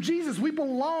followers of Jesus, we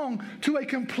belong to a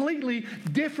completely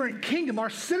different kingdom. Our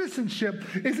citizenship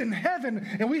is in heaven,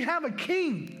 and we have a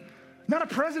king, not a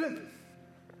president.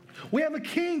 We have a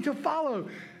king to follow.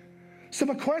 So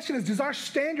my question is, does our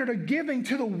standard of giving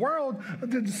to the world,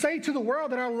 to say to the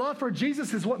world that our love for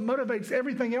Jesus is what motivates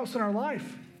everything else in our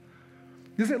life?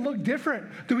 Does it look different?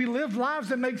 Do we live lives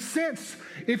that make sense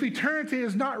if eternity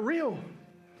is not real?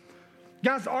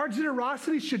 Guys, our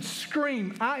generosity should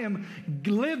scream, I am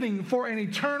living for an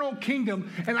eternal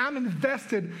kingdom, and I'm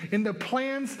invested in the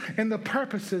plans and the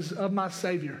purposes of my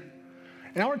Savior.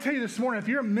 And I want to tell you this morning, if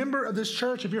you're a member of this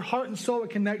church, if your heart and soul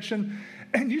at Connection,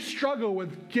 and you struggle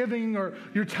with giving or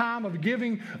your time of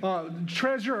giving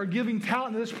treasure or giving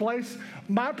talent to this place,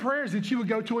 my prayer is that you would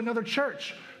go to another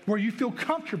church where you feel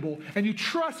comfortable and you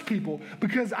trust people,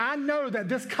 because I know that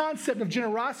this concept of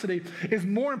generosity is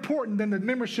more important than the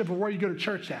membership of where you go to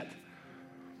church at.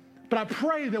 But I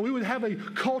pray that we would have a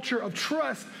culture of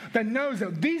trust that knows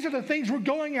that these are the things we're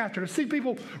going after, to see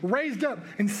people raised up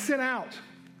and sent out.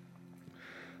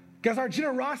 Guys, our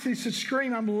generosity should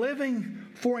scream, I'm living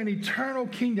for an eternal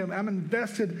kingdom. I'm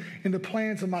invested in the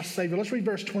plans of my Savior. Let's read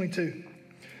verse 22.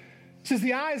 It says,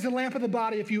 the eye is the lamp of the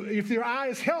body. If your eye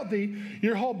is healthy,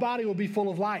 your whole body will be full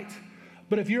of light.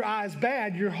 But if your eye is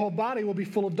bad, your whole body will be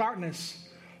full of darkness.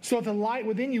 So if the light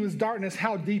within you is darkness,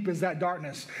 how deep is that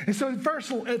darkness? And so at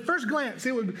first glance,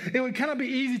 it would kind of be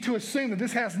easy to assume that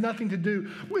this has nothing to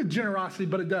do with generosity,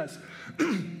 but it does.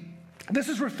 This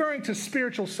is referring to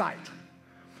spiritual sight.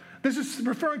 This is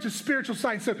referring to spiritual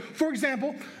sight. So, for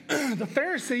example, the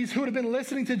Pharisees who would have been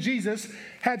listening to Jesus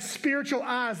had spiritual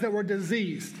eyes that were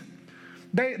diseased.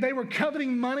 They were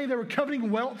coveting money, they were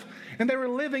coveting wealth, and they were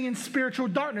living in spiritual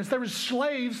darkness. They were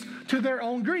slaves to their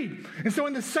own greed. And so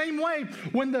in the same way,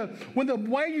 when the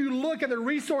way you look at the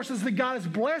resources that God has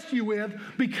blessed you with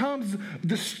becomes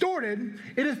distorted,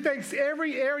 it affects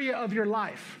every area of your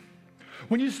life.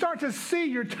 When you start to see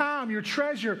your time, your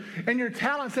treasure, and your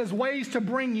talents as ways to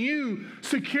bring you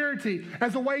security,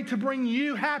 as a way to bring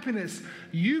you happiness,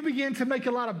 you begin to make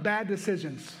a lot of bad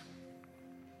decisions.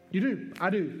 You do. I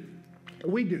do.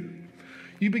 We do.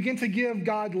 You begin to give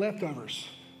God leftovers.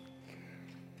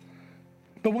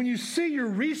 But when you see your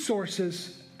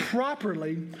resources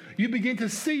properly, you begin to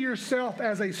see yourself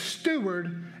as a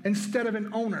steward instead of an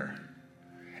owner.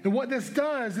 And what this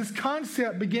does, this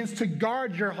concept begins to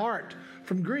guard your heart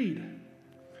from greed.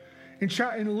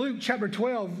 In Luke chapter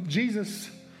 12,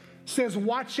 Jesus says,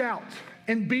 watch out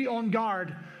and be on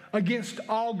guard against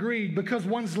all greed, because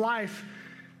one's life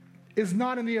is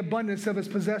not in the abundance of his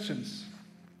possessions.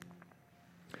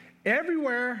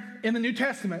 Everywhere in the New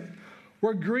Testament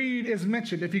where greed is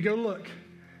mentioned, if you go look,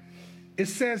 it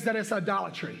says that it's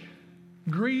idolatry.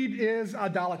 Greed is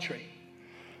idolatry.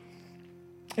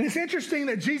 And it's interesting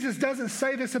that Jesus doesn't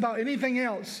say this about anything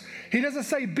else. He doesn't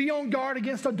say be on guard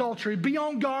against adultery, be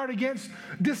on guard against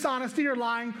dishonesty or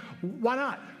lying. Why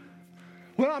not?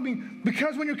 Well, I mean,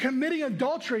 because when you're committing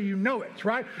adultery, you know it,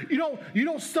 right? You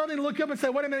don't suddenly look up and say,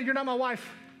 wait a minute, you're not my wife.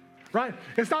 Right?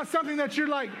 It's not something that you're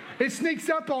like, it sneaks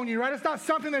up on you, right? It's not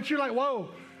something that you're like, whoa,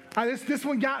 this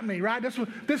one got me, right?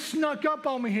 This snuck up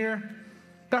on me here.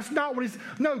 That's not what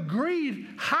no, greed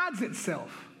hides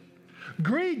itself.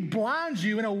 Greed blinds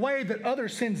you in a way that other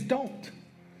sins don't.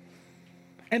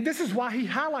 And this is why he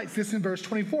highlights this in verse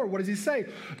 24. What does he say?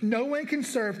 No one can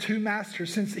serve two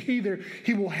masters, since either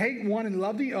he will hate one and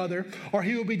love the other, or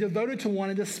he will be devoted to one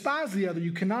and despise the other.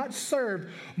 You cannot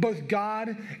serve both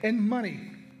God and money.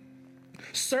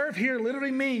 Serve here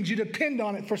literally means you depend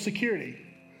on it for security.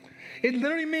 It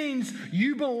literally means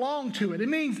you belong to it. It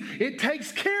means it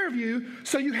takes care of you,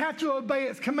 so you have to obey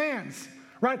its commands,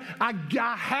 right? I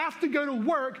have to go to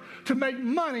work to make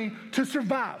money to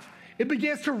survive. It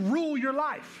begins to rule your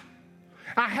life.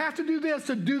 I have to do this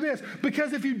to do this,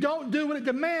 because if you don't do what it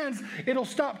demands, it'll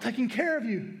stop taking care of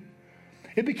you.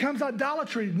 It becomes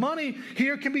idolatry. Money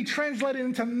here can be translated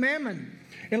into mammon.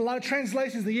 In a lot of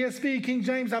translations, the ESV, King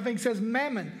James, I think, says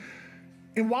mammon.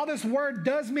 And while this word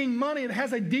does mean money, it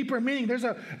has a deeper meaning. There's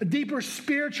a deeper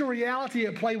spiritual reality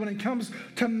at play when it comes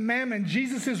to mammon.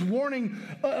 Jesus is warning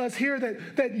us here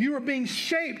that you are being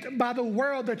shaped by the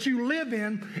world that you live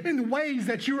in ways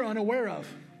that you're unaware of.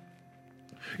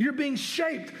 You're being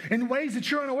shaped in ways that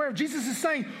you're unaware of. Jesus is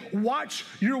saying, watch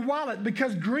your wallet,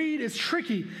 because greed is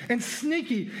tricky and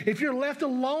sneaky. If you're left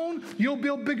alone, you'll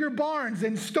build bigger barns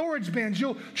and storage bins.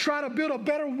 You'll try to build a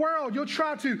better world. You'll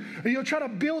try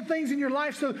to build things in your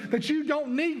life so that you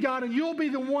don't need God, and you'll be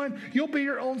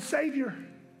your own savior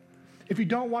if you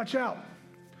don't watch out.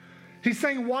 He's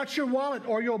saying, watch your wallet,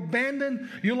 or you'll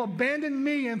abandon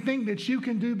me and think that you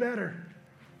can do better.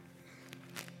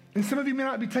 And some of you may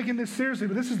not be taking this seriously,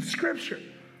 but this is the scripture.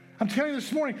 I'm telling you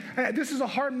this morning, this is a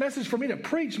hard message for me to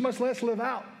preach, much less live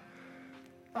out.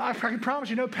 I can promise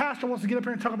you, no pastor wants to get up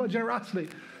here and talk about generosity.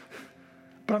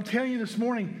 But I'm telling you this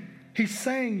morning, he's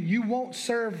saying you won't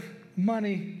serve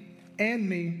money and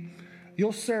me.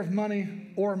 You'll serve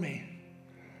money or me.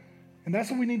 And that's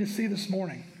what we need to see this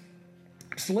morning.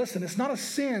 So listen, it's not a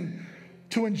sin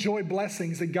to enjoy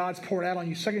blessings that God's poured out on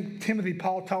you. 2 Timothy,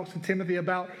 Paul talks to Timothy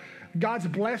about God's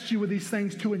blessed you with these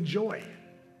things to enjoy.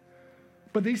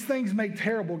 But these things make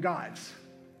terrible gods.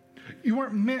 You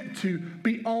weren't meant to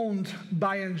be owned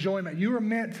by enjoyment. You were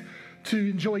meant to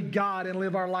enjoy God and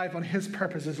live our life on his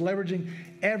purposes, leveraging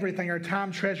everything, our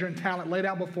time, treasure, and talent laid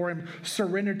out before him,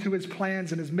 surrendered to his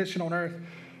plans and his mission on earth.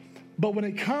 But when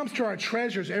it comes to our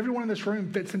treasures, everyone in this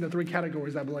room fits into three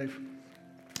categories, I believe.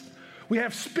 We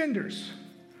have spenders.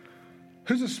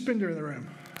 Who's a spender in the room?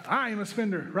 I am a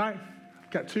spender, right?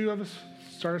 Got two of us.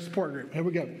 Start a support group. Here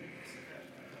we go.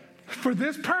 For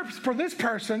this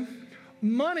person,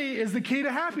 money is the key to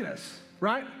happiness,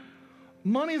 right?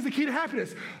 Money is the key to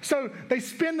happiness. So they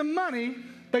spend the money,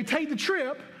 they take the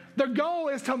trip. Their goal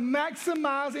is to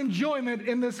maximize enjoyment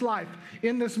in this life,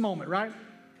 in this moment, right?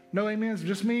 No amens,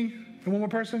 just me and one more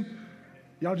person.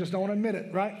 Y'all just don't want to admit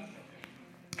it, right?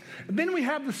 And then we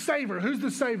have the saver. Who's the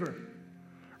saver?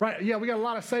 Right, yeah, we got a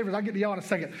lot of savers. I'll get to y'all in a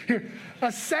second. Here,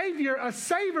 a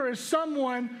saver is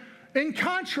someone, in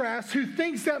contrast, who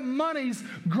thinks that money's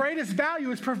greatest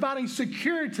value is providing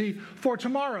security for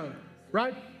tomorrow,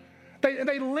 right?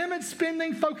 They limit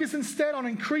spending, focus instead on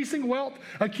increasing wealth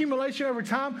accumulation over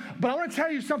time. But I want to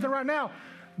tell you something right now.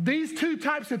 These two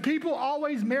types of people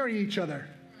always marry each other,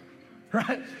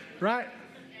 right? Right?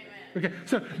 Okay,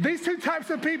 so these two types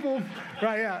of people,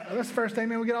 right, yeah, that's the first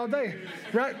amen we get all day,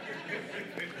 right?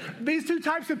 These two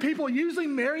types of people usually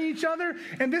marry each other,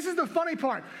 and this is the funny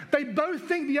part. They both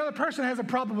think the other person has a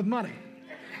problem with money,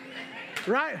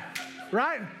 right?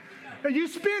 Right? You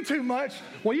spend too much.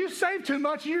 Well, you save too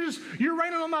much. You're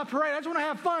raining on my parade. I just want to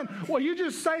have fun. Well,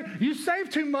 you save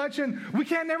too much, and we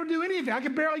can't never do anything. I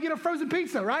can barely get a frozen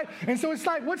pizza, right? And so it's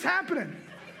like, what's happening?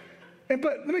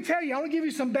 But let me tell you, I want to give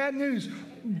you some bad news.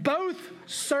 Both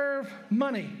serve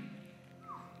money.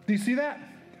 Do you see that?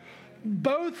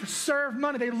 Both serve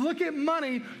money. They look at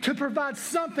money to provide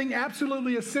something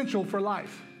absolutely essential for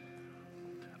life.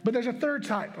 But there's a third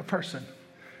type of person.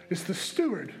 It's the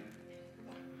steward.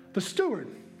 The steward.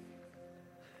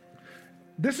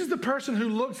 This is the person who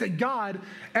looks at God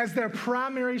as their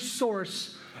primary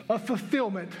source of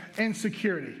fulfillment and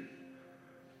security.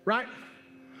 Right?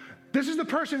 This is the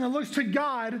person that looks to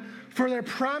God for their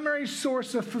primary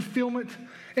source of fulfillment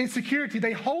and security.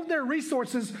 They hold their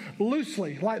resources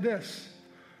loosely, like this,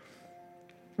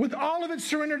 with all of it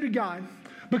surrendered to God,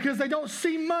 because they don't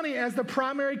see money as the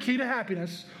primary key to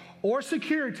happiness or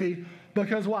security.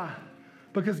 Because why?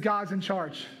 Because God's in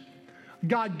charge.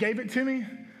 God gave it to me.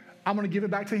 I'm going to give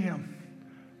it back to him.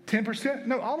 10%?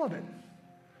 No, all of it.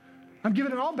 I'm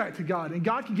giving it all back to God, and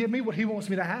God can give me what he wants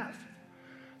me to have.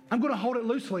 I'm going to hold it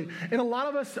loosely. And a lot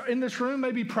of us in this room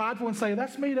may be prideful and say,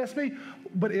 that's me.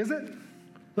 But is it?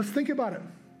 Let's think about it.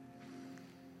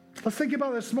 Let's think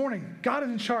about it this morning. God is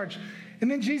in charge. And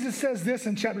then Jesus says this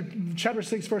in chapter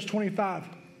 6, verse 25.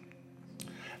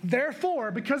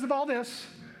 Therefore, because of all this,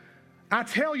 I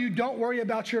tell you, don't worry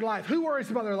about your life. Who worries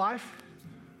about their life?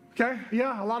 Okay,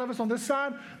 yeah, a lot of us on this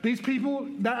side. These people,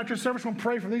 that after service, will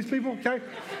pray for these people, okay?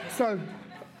 So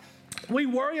we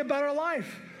worry about our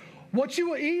life. What you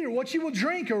will eat or what you will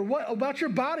drink or what about your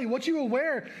body, what you will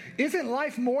wear. Isn't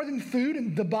life more than food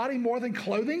and the body more than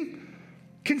clothing?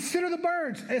 Consider the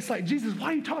birds. And it's like, Jesus, why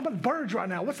are you talking about birds right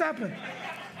now? What's happening?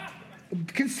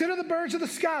 Consider the birds of the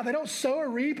sky. They don't sow or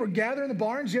reap or gather in the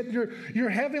barns, yet your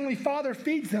heavenly Father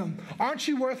feeds them. Aren't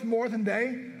you worth more than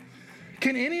they?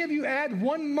 Can any of you add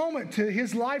one moment to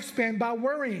his lifespan by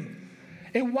worrying?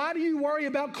 And why do you worry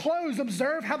about clothes?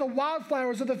 Observe how the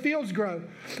wildflowers of the fields grow.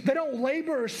 They don't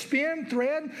labor or spin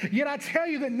thread, yet I tell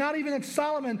you that not even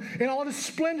Solomon in all his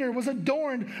splendor was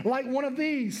adorned like one of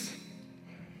these.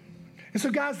 And so,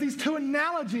 guys, these two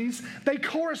analogies, they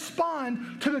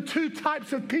correspond to the two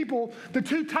types of people, the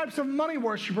two types of money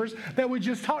worshipers that we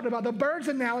just talked about. The birds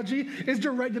analogy is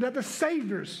directed at the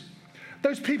saviors,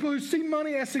 those people who see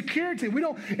money as security.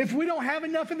 If we don't have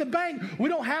enough in the bank, we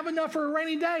don't have enough for a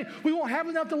rainy day. We won't have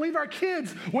enough to leave our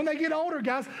kids when they get older,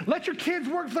 guys. Let your kids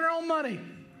work for their own money.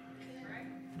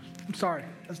 I'm sorry,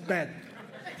 that's bad.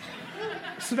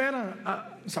 Savannah,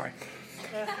 sorry.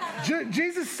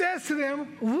 Jesus says to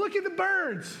them, look at the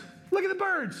birds. Look at the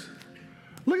birds.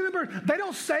 Look at the birds. They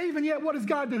don't save, and yet what does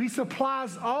God do? He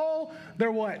supplies all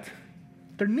their what?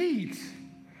 Their needs.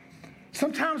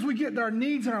 Sometimes we get our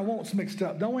needs and our wants mixed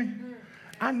up, don't we?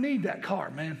 I need that car,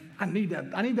 man. I need that.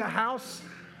 I need that house.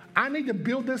 I need to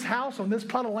build this house on this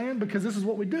plot of land because this is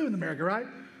what we do in America, right?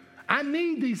 I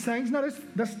need these things.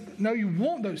 No, you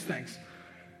want those things.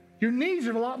 Your needs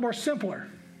are a lot more simpler.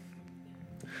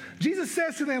 Jesus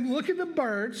says to them, look at the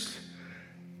birds.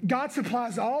 God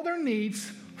supplies all their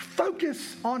needs.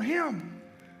 Focus on him.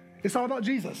 It's all about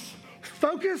Jesus.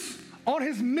 Focus on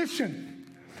his mission.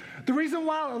 The reason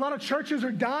why a lot of churches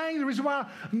are dying, the reason why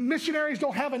missionaries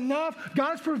don't have enough,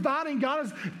 God is providing. God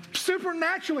is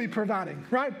supernaturally providing,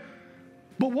 right?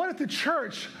 But what if the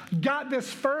church got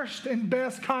this first and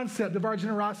best concept of our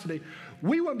generosity?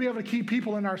 We wouldn't be able to keep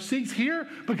people in our seats here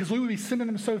because we would be sending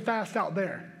them so fast out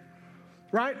there.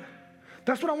 Right?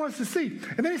 That's what I want us to see.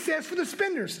 And then he says for the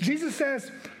spenders, Jesus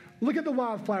says, look at the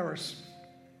wildflowers.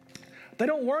 They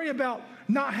don't worry about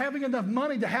not having enough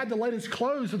money to have the latest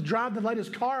clothes, to drive the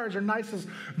latest cars or nicest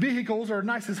vehicles or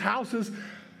nicest houses.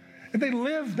 And they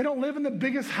don't live in the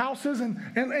biggest houses.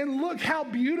 And look how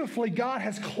beautifully God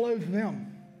has clothed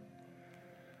them.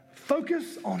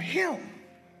 Focus on him.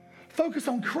 Focus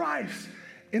on Christ.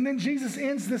 And then Jesus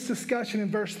ends this discussion in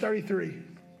verse 33.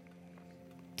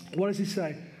 What does he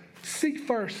say? Seek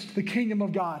first the kingdom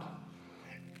of God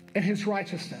and his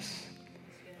righteousness.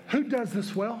 Who does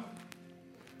this well?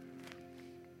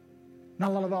 Not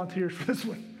a lot of volunteers for this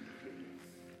one.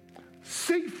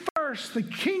 Seek first the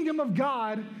kingdom of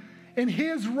God and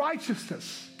his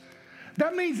righteousness.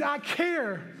 That means I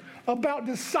care about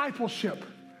discipleship,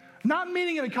 not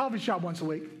meeting at a coffee shop once a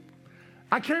week.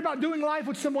 I care about doing life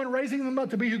with someone, raising them up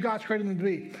to be who God's created them to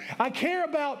be. I care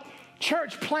about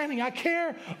church planning. I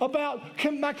care about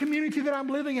my community that I'm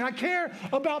living in. I care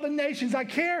about the nations. I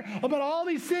care about all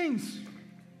these things.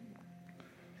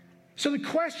 So the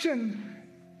question,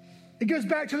 it goes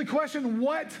back to the question,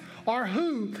 what or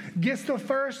who gets the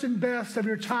first and best of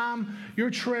your time,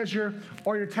 your treasure,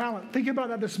 or your talent? Think about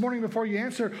that this morning before you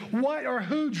answer. What or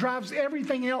who drives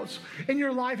everything else in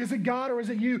your life? Is it God or is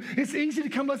it you? It's easy to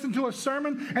come listen to a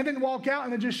sermon and then walk out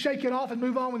and then just shake it off and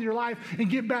move on with your life and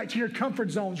get back to your comfort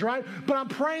zones, right? But I'm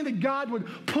praying that God would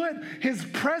put his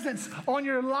presence on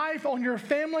your life, on your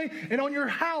family, and on your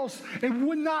house and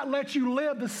would not let you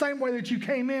live the same way that you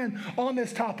came in on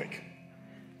this topic.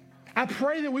 I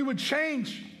pray that we would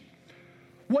change.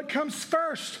 What comes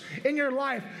first in your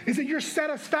life? Is it your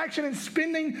satisfaction in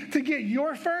spending to get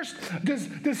your first? Does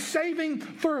saving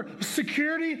for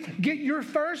security get your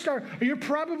first? Or you're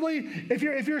probably, if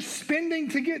you're spending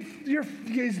to get your,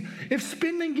 if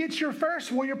spending gets your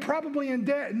first, well, you're probably in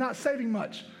debt and not saving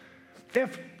much.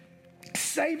 If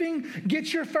saving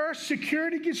gets your first,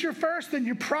 security gets your first, then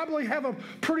you probably have a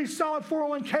pretty solid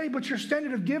 401k, but your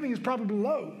standard of giving is probably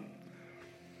low.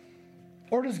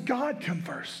 Or does God come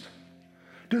first?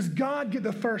 Does God get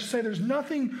the first say? There's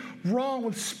nothing wrong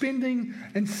with spending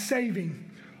and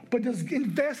saving, but does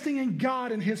investing in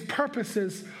God and his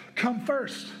purposes come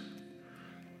first?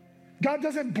 God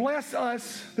doesn't bless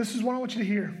us. This is what I want you to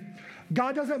hear.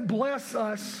 God doesn't bless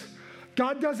us.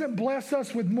 God doesn't bless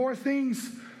us with more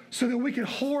things so that we can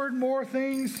hoard more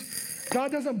things.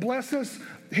 God doesn't bless us.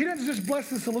 He doesn't just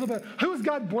bless us a little bit. Who has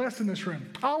God blessed in this room?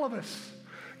 All of us.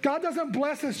 God doesn't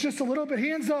bless us just a little bit.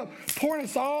 He ends up pouring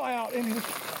us all out in his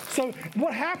So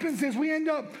what happens is we end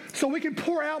up, so we can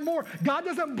pour out more. God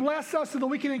doesn't bless us so that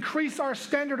we can increase our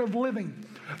standard of living.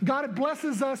 God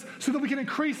blesses us so that we can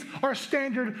increase our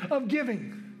standard of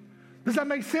giving. Does that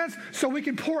make sense? So we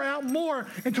can pour out more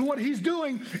into what he's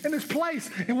doing in this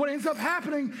place. And what ends up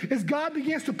happening is God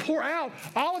begins to pour out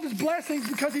all of his blessings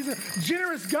because he's a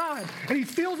generous God. And he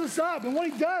fills us up. And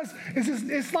what he does is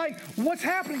it's like, what's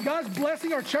happening? God's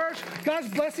blessing our church. God's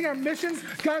blessing our missions.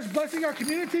 God's blessing our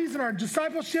communities and our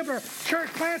discipleship, our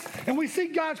church plants. And we see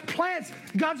God's plants.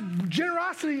 God's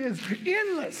generosity is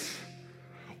endless.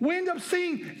 We end up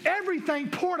seeing everything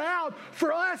poured out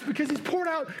for us because he's poured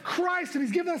out Christ and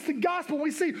he's given us the gospel. We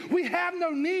see we have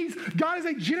no needs. God is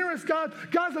a generous God.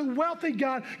 God is a wealthy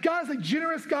God. God is a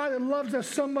generous God that loves us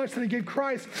so much that he gave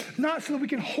Christ, not so that we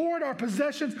can hoard our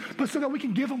possessions, but so that we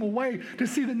can give them away to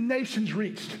see the nations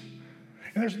reached.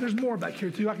 And there's more back here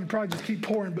too. I can probably just keep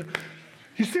pouring, but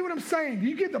you see what I'm saying? Do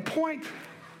you get the point?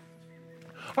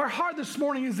 Our heart this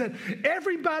morning is that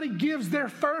everybody gives their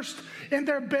first and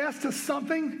their best to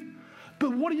something,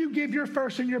 but what do you give your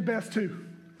first and your best to?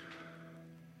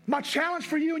 My challenge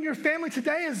for you and your family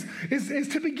today is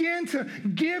to begin to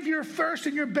give your first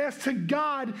and your best to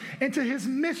God and to his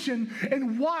mission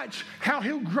and watch how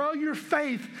he'll grow your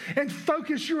faith and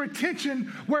focus your attention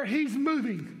where he's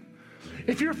moving.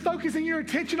 If you're focusing your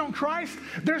attention on Christ,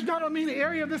 there's not an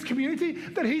area of this community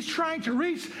that he's trying to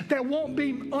reach that won't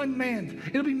be unmanned.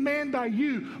 It'll be manned by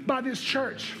you, by this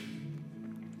church.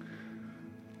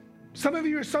 Some of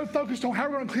you are so focused on how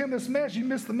we're going to clean this mess, you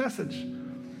miss the message.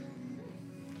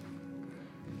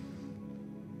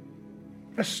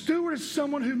 A steward is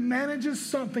someone who manages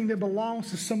something that belongs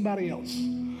to somebody else.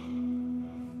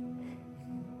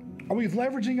 Are we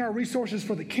leveraging our resources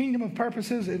for the kingdom of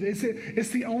purposes? It's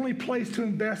the only place to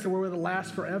invest where it'll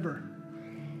last forever.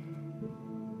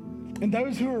 And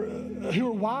those who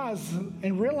are wise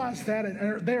and realize that,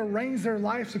 and they arrange their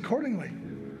lives accordingly.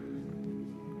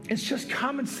 It's just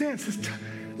common sense.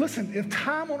 Listen, if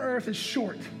time on earth is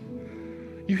short,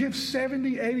 you have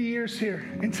 70, 80 years here,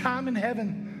 and time in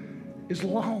heaven is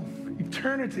long.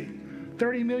 Eternity,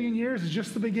 30 million years is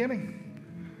just the beginning.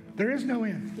 There is no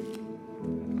end.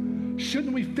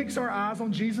 Shouldn't we fix our eyes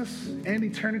on Jesus and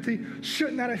eternity?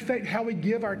 Shouldn't that affect how we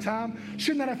give our time?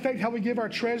 Shouldn't that affect how we give our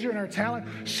treasure and our talent?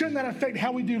 Shouldn't that affect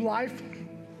how we do life?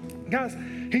 Guys,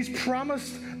 he's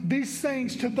promised these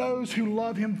things to those who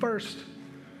love him first.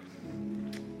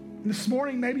 This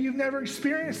morning, maybe you've never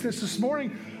experienced this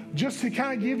morning, just to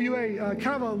kind of give you a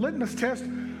kind of a litmus test,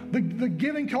 the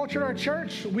giving culture at our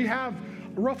church, we have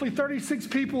roughly 36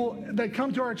 people that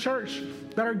come to our church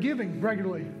that are giving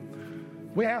regularly.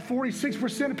 We have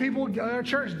 46% of people at our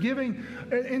church giving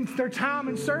in their time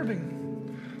and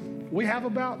serving. We have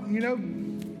about, the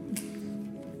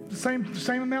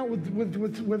same amount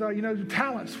with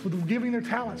talents, with giving their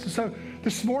talents. And so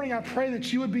this morning I pray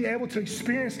that you would be able to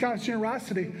experience God's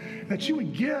generosity, that you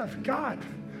would give God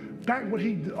back what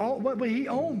he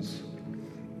owns.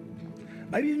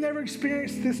 Maybe you've never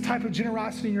experienced this type of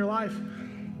generosity in your life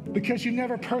because you've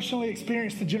never personally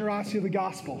experienced the generosity of the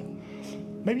gospel.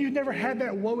 Maybe you've never had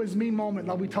that woe is me moment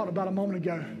like we talked about a moment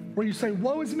ago, where you say,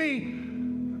 woe is me,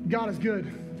 God is good,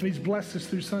 and he's blessed us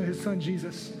through his son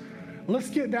Jesus. Let's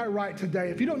get that right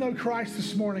today. If you don't know Christ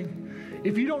this morning,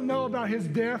 if you don't know about his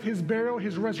death, his burial,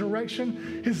 his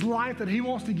resurrection, his life that he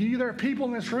wants to give you, there are people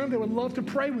in this room that would love to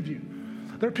pray with you.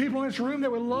 There are people in this room that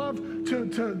would love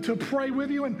to pray with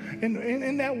you. And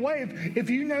in that way, if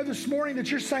you know this morning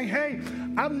that you're saying, hey,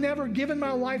 I've never given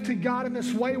my life to God in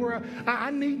this way where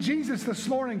I need Jesus this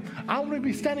morning. I want to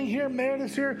be standing here,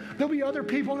 Meredith's here. There'll be other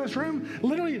people in this room.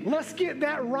 Literally, let's get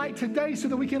that right today so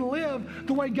that we can live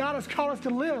the way God has called us to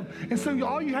live. And so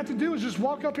all you have to do is just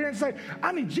walk up here and say,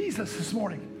 I need Jesus this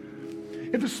morning.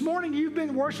 If this morning you've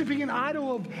been worshiping an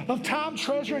idol of time,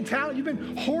 treasure, and talent, you've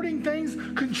been hoarding things,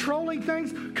 controlling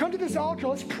things, come to this altar.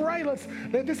 Let's pray.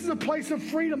 This is a place of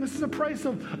freedom. This is a place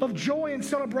of joy and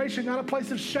celebration, not a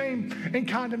place of shame and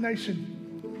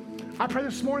condemnation. I pray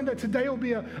this morning that today will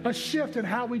be a shift in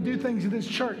how we do things in this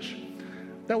church,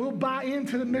 that we'll buy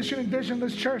into the mission and vision of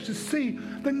this church to see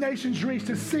the nations reached,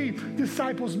 to see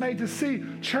disciples made, to see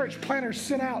church planters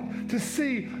sent out, to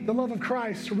see the love of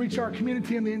Christ reach our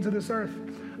community and the ends of this earth.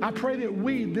 I pray that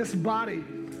we, this body,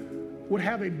 would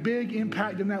have a big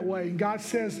impact in that way. And God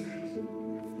says,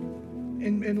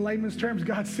 in layman's terms,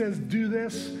 God says, do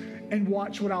this and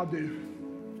watch what I'll do.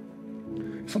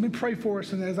 So let me pray for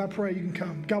us, and as I pray, you can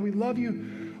come. God, we love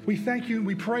you. We thank you and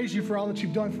we praise you for all that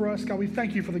you've done for us. God, we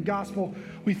thank you for the gospel.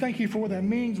 We thank you for what that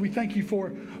means. We thank you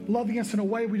for loving us in a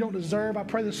way we don't deserve. I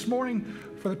pray this morning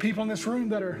for the people in this room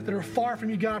that are far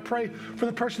from you, God. I pray for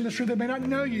the person in this room that may not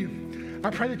know you. I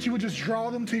pray that you would just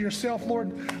draw them to yourself,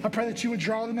 Lord. I pray that you would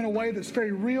draw them in a way that's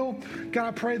very real. God,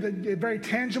 I pray that it's very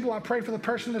tangible. I pray for the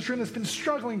person in this room that's been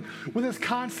struggling with this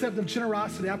concept of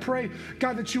generosity. I pray,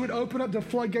 God, that you would open up the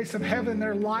floodgates of heaven in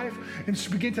their life and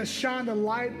begin to shine the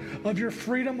light of your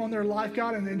freedom on their life,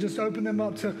 God, and just open them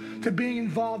up to being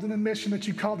involved in the mission that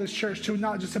you call this church to,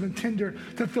 not just an attender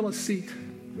to fill a seat.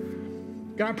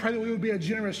 God, I pray that we would be a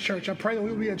generous church. I pray that we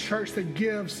would be a church that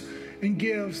gives and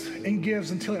gives and gives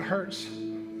until it hurts.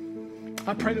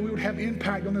 I pray that we would have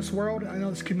impact on this world and on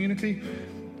this community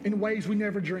in ways we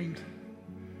never dreamed.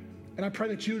 And I pray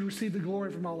that you would receive the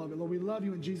glory from all of it. Lord, we love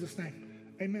you in Jesus' name.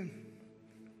 Amen.